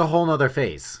up. There's a whole nother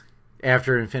phase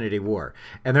after Infinity War,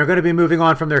 and they're going to be moving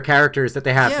on from their characters that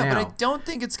they have now. Yeah, but I don't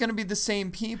think it's going to be the same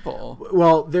people.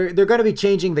 Well, they're going to be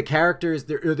changing the characters.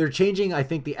 They're changing, I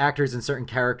think, the actors in certain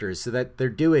characters, so that they're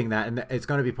doing that, and it's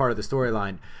going to be part of the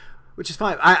storyline, which is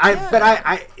fine.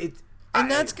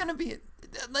 That's going to be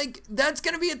that's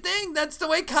going to be a thing. That's the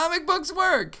way comic books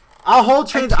work. I'll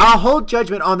hold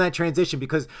judgment on that transition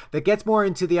because that gets more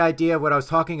into the idea of what I was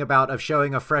talking about of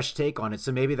showing a fresh take on it.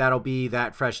 So maybe that'll be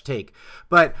that fresh take.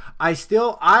 But I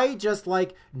just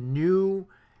like new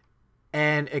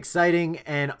and exciting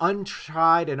and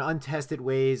untried and untested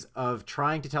ways of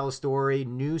trying to tell a story,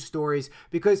 new stories.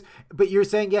 But you're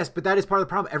saying yes, but that is part of the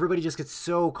problem. Everybody just gets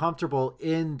so comfortable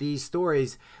in these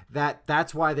stories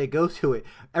that's why they go to it.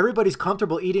 Everybody's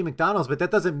comfortable eating McDonald's, but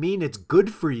that doesn't mean it's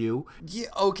good for you. Yeah,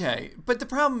 okay. But the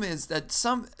problem is that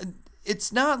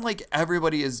it's not like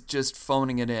everybody is just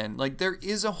phoning it in. Like, there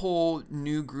is a whole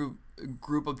new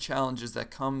group of challenges that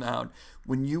come out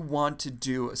when you want to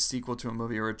do a sequel to a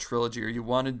movie or a trilogy, or you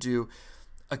want to do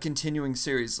a continuing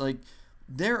series. Like,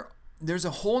 there's a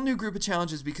whole new group of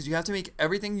challenges because you have to make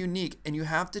everything unique, and you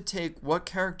have to take what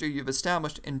character you've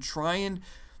established and try and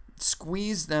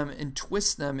squeeze them and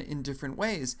twist them in different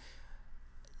ways.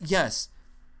 Yes,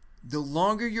 the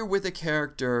longer you're with a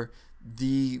character,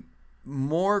 the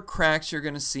more cracks you're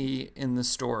going to see in the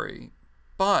story.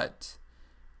 But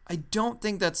I don't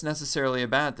think that's necessarily a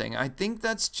bad thing. I think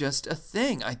that's just a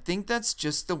thing. I think that's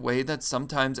just the way that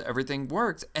sometimes everything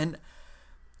works. And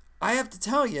I have to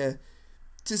tell you,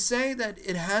 to say that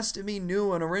it has to be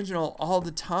new and original all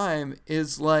the time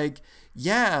is like,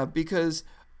 yeah, because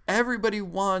everybody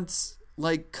wants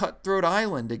like Cutthroat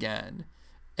Island again.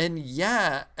 And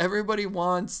yeah, everybody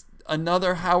wants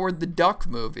another Howard the Duck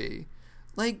movie.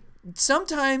 Like,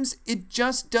 sometimes it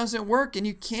just doesn't work, and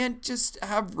you can't just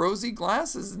have rosy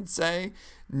glasses and say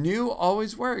new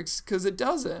always works, because it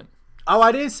doesn't. Oh,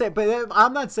 I didn't say, but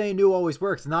I'm not saying new always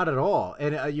works, not at all.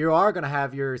 And you are going to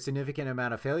have your significant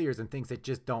amount of failures and things that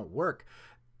just don't work.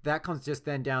 That comes just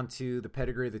then down to the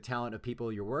pedigree, the talent of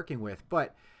people you're working with.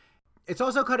 But it's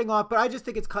also cutting off, but I just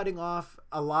think it's cutting off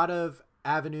a lot of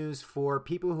avenues for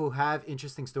people who have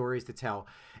interesting stories to tell.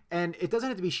 And it doesn't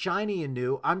have to be shiny and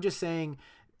new. I'm just saying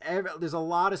there's a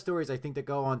lot of stories I think that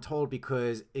go untold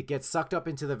because it gets sucked up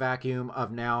into the vacuum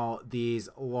of now these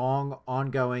long,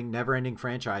 ongoing, never-ending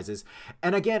franchises.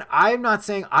 And again, I'm not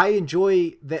saying I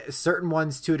enjoy certain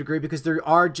ones to a degree because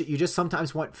you just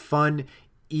sometimes want fun,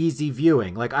 easy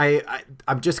viewing. Like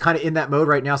I'm just kind of in that mode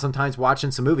right now, sometimes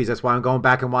watching some movies. That's why I'm going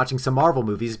back and watching some Marvel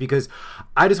movies, because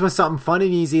I just want something fun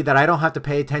and easy that I don't have to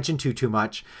pay attention to too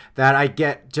much, that I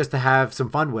get just to have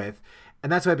some fun with.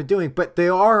 And that's what I've been doing. But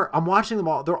I'm watching them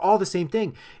all. They're all the same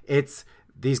thing. It's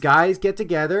these guys get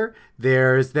together.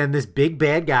 There's then this big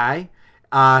bad guy.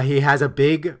 He has a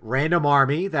big random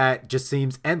army that just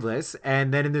seems endless.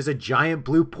 And then there's a giant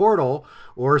blue portal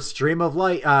or stream of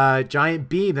light, giant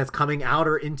beam that's coming out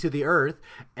or into the earth.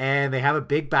 And they have a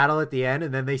big battle at the end.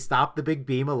 And then they stop the big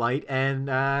beam of light and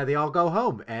they all go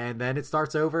home. And then it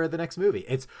starts over the next movie.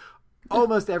 It's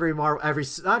almost every Marvel,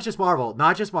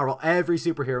 not just Marvel, every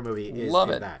superhero movie is Love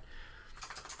in it.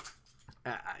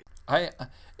 that.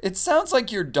 It sounds like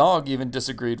your dog even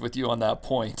disagreed with you on that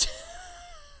point.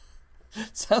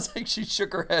 Sounds like she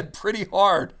shook her head pretty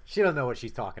hard. She doesn't know what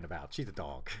she's talking about. She's a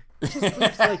dog. She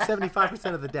sleeps like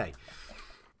 75% of the day.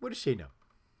 What does she know?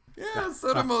 Yeah,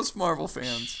 so do most Marvel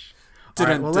fans. All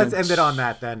right, well, let's end it on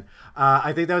that then.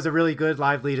 I think that was a really good,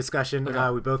 lively discussion.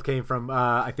 Okay. We both came from,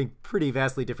 I think, pretty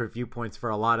vastly different viewpoints for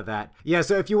a lot of that. Yeah,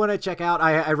 so if you want to check out,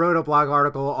 I wrote a blog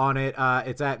article on it.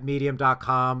 It's at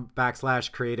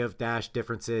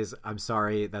medium.com/creative-differences. I'm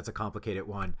sorry, that's a complicated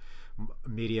one.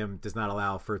 Medium does not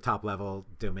allow for top-level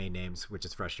domain names, which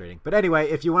is frustrating. But anyway,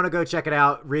 if you want to go check it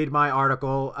out, read my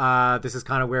article. This is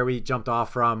kind of where we jumped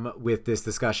off from with this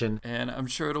discussion. And I'm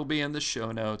sure it'll be in the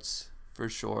show notes. For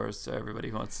sure, so everybody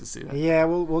who wants to see that. Yeah,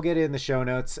 we'll get it in the show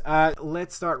notes.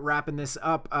 Let's start wrapping this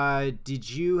up. Did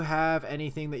you have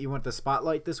anything that you want to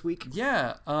spotlight this week?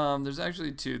 Yeah, there's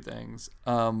actually two things.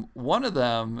 One of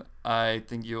them I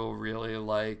think you'll really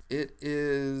like. It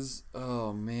is,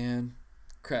 oh man,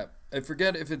 crap. I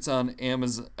forget if it's on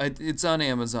Amazon. It's on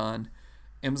Amazon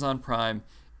Prime.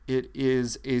 It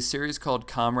is a series called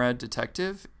Comrade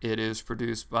Detective. It is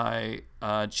produced by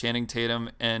Channing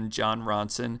Tatum and Jon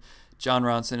Ronson. Jon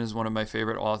Ronson is one of my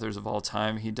favorite authors of all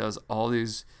time. He does all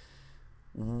these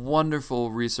wonderful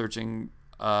researching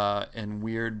and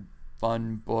weird,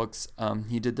 fun books.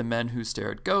 He did The Men Who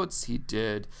Stare at Goats. He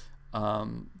did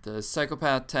The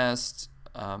Psychopath Test.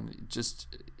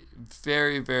 Just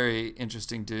very, very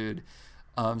interesting dude.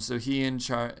 So he and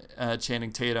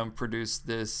Channing Tatum produced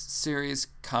this series,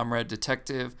 Comrade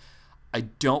Detective. I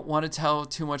don't want to tell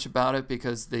too much about it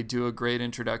because they do a great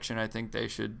introduction. I think they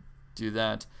should do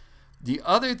that. The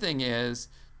other thing is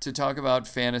to talk about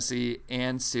fantasy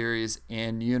and series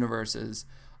and universes.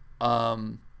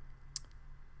 Their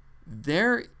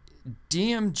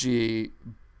DMG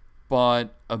bought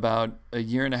about a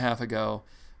year and a half ago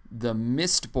the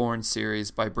Mistborn series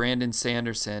by Brandon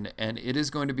Sanderson, and it is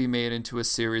going to be made into a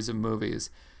series of movies.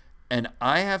 And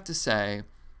I have to say,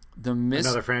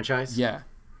 another franchise? Yeah,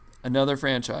 another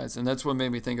franchise, and that's what made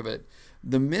me think of it.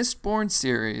 The Mistborn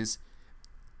series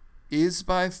is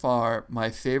by far my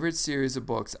favorite series of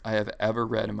books I have ever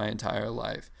read in my entire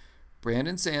life.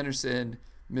 Brandon Sanderson,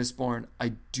 Mistborn.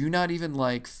 I do not even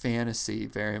like fantasy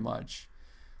very much.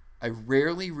 I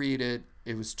rarely read it.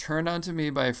 It was turned on to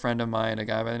me by a friend of mine, a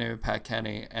guy by the name of Pat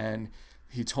Kenny, and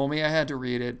he told me I had to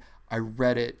read it. I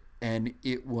read it, and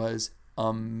it was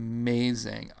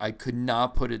amazing. I could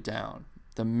not put it down.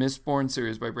 The Mistborn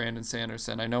series by Brandon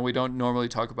Sanderson. I know we don't normally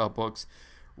talk about books.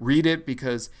 Read it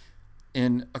because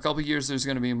in a couple of years there's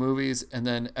going to be movies, and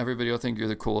then everybody will think you're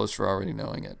the coolest for already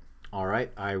knowing it. All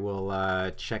right, I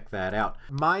will check that out.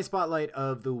 My spotlight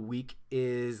of the week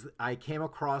is I came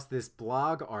across this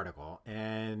blog article,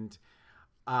 and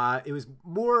it was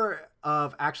more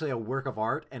of actually a work of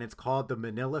art, and it's called The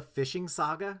Manila Fishing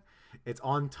Saga. It's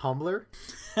on Tumblr.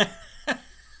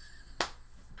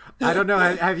 I don't know.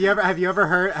 Have you ever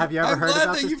heard? Have you ever heard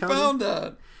about this, Tony? I'm glad that you found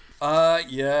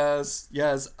that. Yes.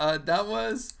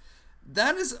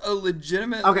 That is a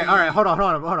legitimate. Okay, all right, hold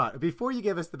on. Before you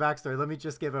give us the backstory, let me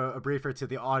just give a briefer to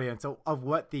the audience of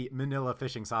what the Manila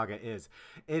Fishing Saga is.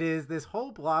 It is this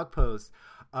whole blog post.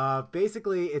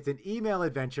 Basically, it's an email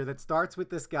adventure that starts with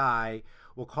this guy,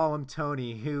 we'll call him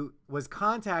Tony, who was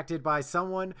contacted by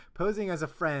someone posing as a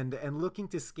friend and looking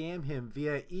to scam him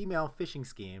via email phishing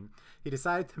scheme. He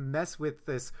decided to mess with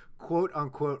this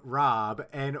quote-unquote Rob,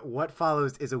 and what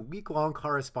follows is a week-long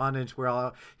correspondence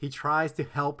where he tries to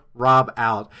help Rob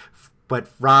out. But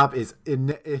Rob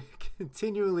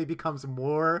continually becomes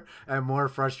more and more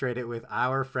frustrated with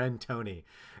our friend Tony.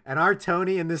 And our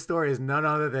Tony in this story is none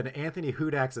other than Anthony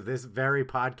Hudax of this very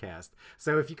podcast.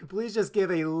 So if you could please just give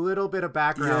a little bit of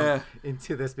background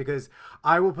into this, because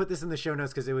I will put this in the show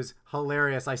notes because it was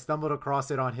hilarious. I stumbled across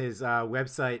it on his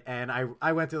website, and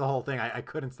I went through the whole thing. I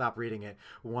couldn't stop reading it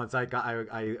once I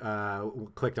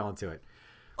clicked onto it.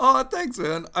 Oh, thanks,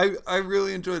 man. I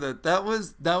really enjoyed that. That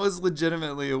was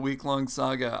legitimately a week-long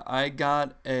saga. I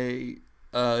got a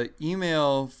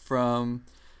email from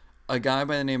a guy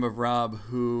by the name of Rob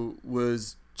who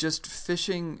was just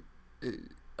phishing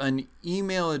an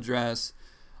email address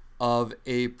of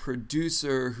a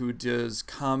producer who does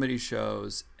comedy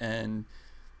shows, and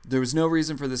there was no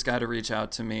reason for this guy to reach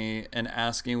out to me and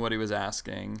asking what he was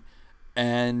asking.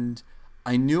 And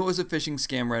I knew it was a phishing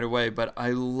scam right away, but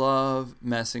I love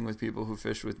messing with people who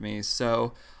fish with me.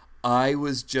 So I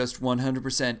was just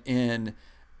 100% in,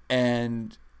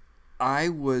 and I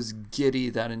was giddy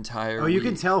that entire week. You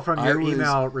can tell from your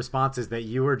email responses that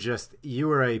you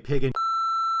were a pig in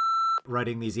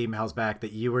writing these emails back,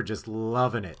 that you were just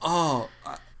loving it. Oh,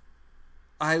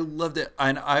 I loved it.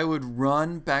 And I would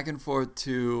run back and forth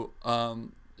to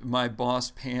my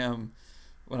boss, Pam,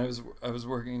 when I was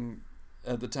working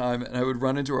at the time, and I would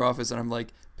run into her office and I'm like,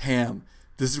 Pam,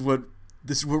 this is what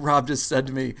Rob just said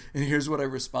to me, and here's what I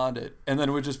responded. And then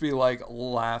it would just be like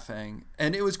laughing.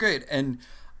 And it was great. And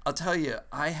I'll tell you,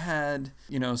 I had,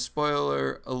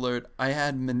 spoiler alert, I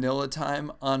had Manila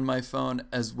time on my phone,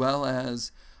 as well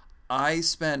as I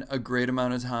spent a great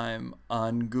amount of time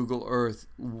on Google Earth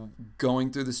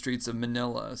going through the streets of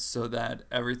Manila so that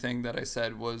everything that I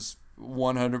said was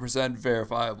 100%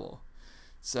 verifiable.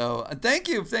 So thank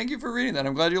you for reading that.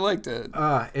 I'm glad you liked it.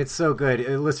 It's so good.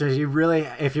 Listeners,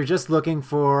 if you're just looking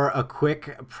for a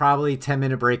quick, probably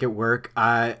 10-minute break at work,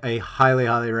 I highly,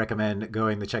 highly recommend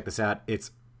going to check this out. It's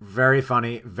very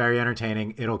funny, very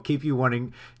entertaining. It'll keep you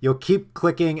wanting, you'll keep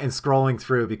clicking and scrolling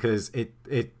through because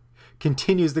it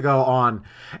continues to go on.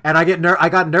 And I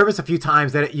got nervous a few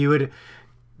times that you would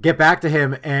get back to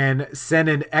him and send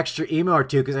an extra email or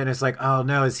two, because then it's like, oh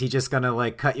no, is he just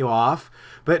gonna cut you off?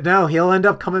 But no, he'll end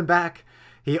up coming back.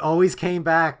 He always came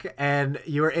back, and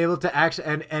you were able to actually,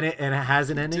 and it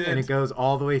has an ending, and it goes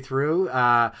all the way through.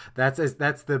 That's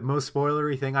the most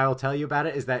spoilery thing I will tell you about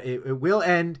it, is that it will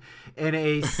end in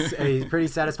a pretty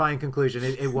satisfying conclusion.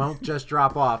 It won't just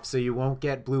drop off, so you won't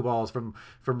get blue balls from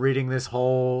reading this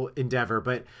whole endeavor.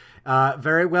 But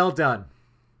very well done.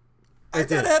 I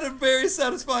thought it had a very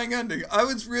satisfying ending. I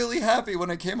was really happy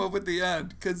when I came up with the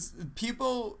end, because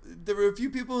there were a few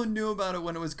people who knew about it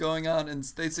when it was going on, and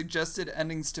they suggested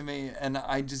endings to me, and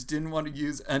I just didn't want to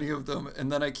use any of them. And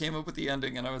then I came up with the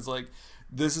ending, and I was like,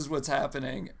 this is what's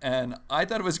happening. And I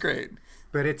thought it was great.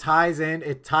 But it ties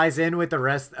in with the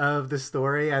rest of the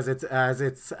story as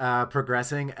it's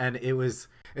progressing, and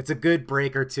it's a good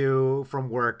break or two from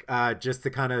work, just to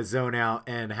kind of zone out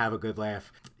and have a good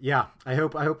laugh. Yeah, I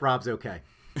hope Rob's okay.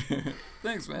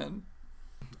 Thanks, man.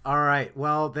 All right,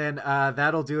 well then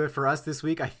that'll do it for us this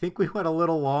week. I think we went a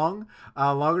little long,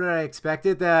 longer than I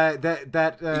expected.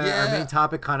 That our main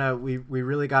topic we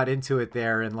really got into it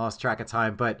there and lost track of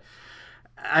time. But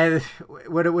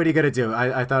what are you gonna do?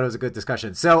 I thought it was a good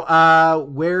discussion. So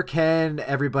where can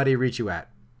everybody reach you at?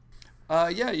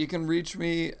 You can reach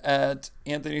me at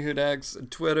Anthony Hudax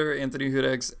Twitter, Anthony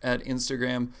Hudax at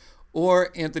Instagram, or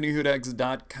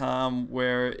anthonyhudax.com,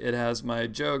 where it has my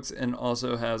jokes and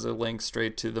also has a link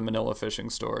straight to the Manila fishing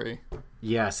story.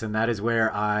 Yes, and that's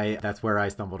where I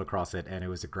stumbled across it, and it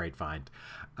was a great find.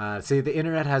 See, the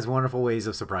internet has wonderful ways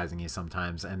of surprising you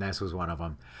sometimes, and this was one of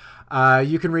them.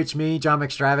 You can reach me, John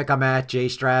McStravick. I'm at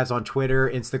JStravs on Twitter,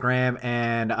 Instagram,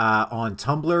 and on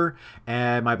Tumblr.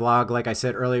 And my blog, like I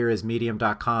said earlier, is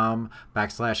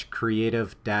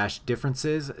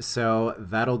medium.com/creative-differences. So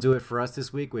that'll do it for us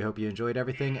this week. We hope you enjoyed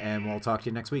everything, and we'll talk to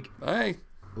you next week. Bye.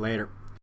 Later.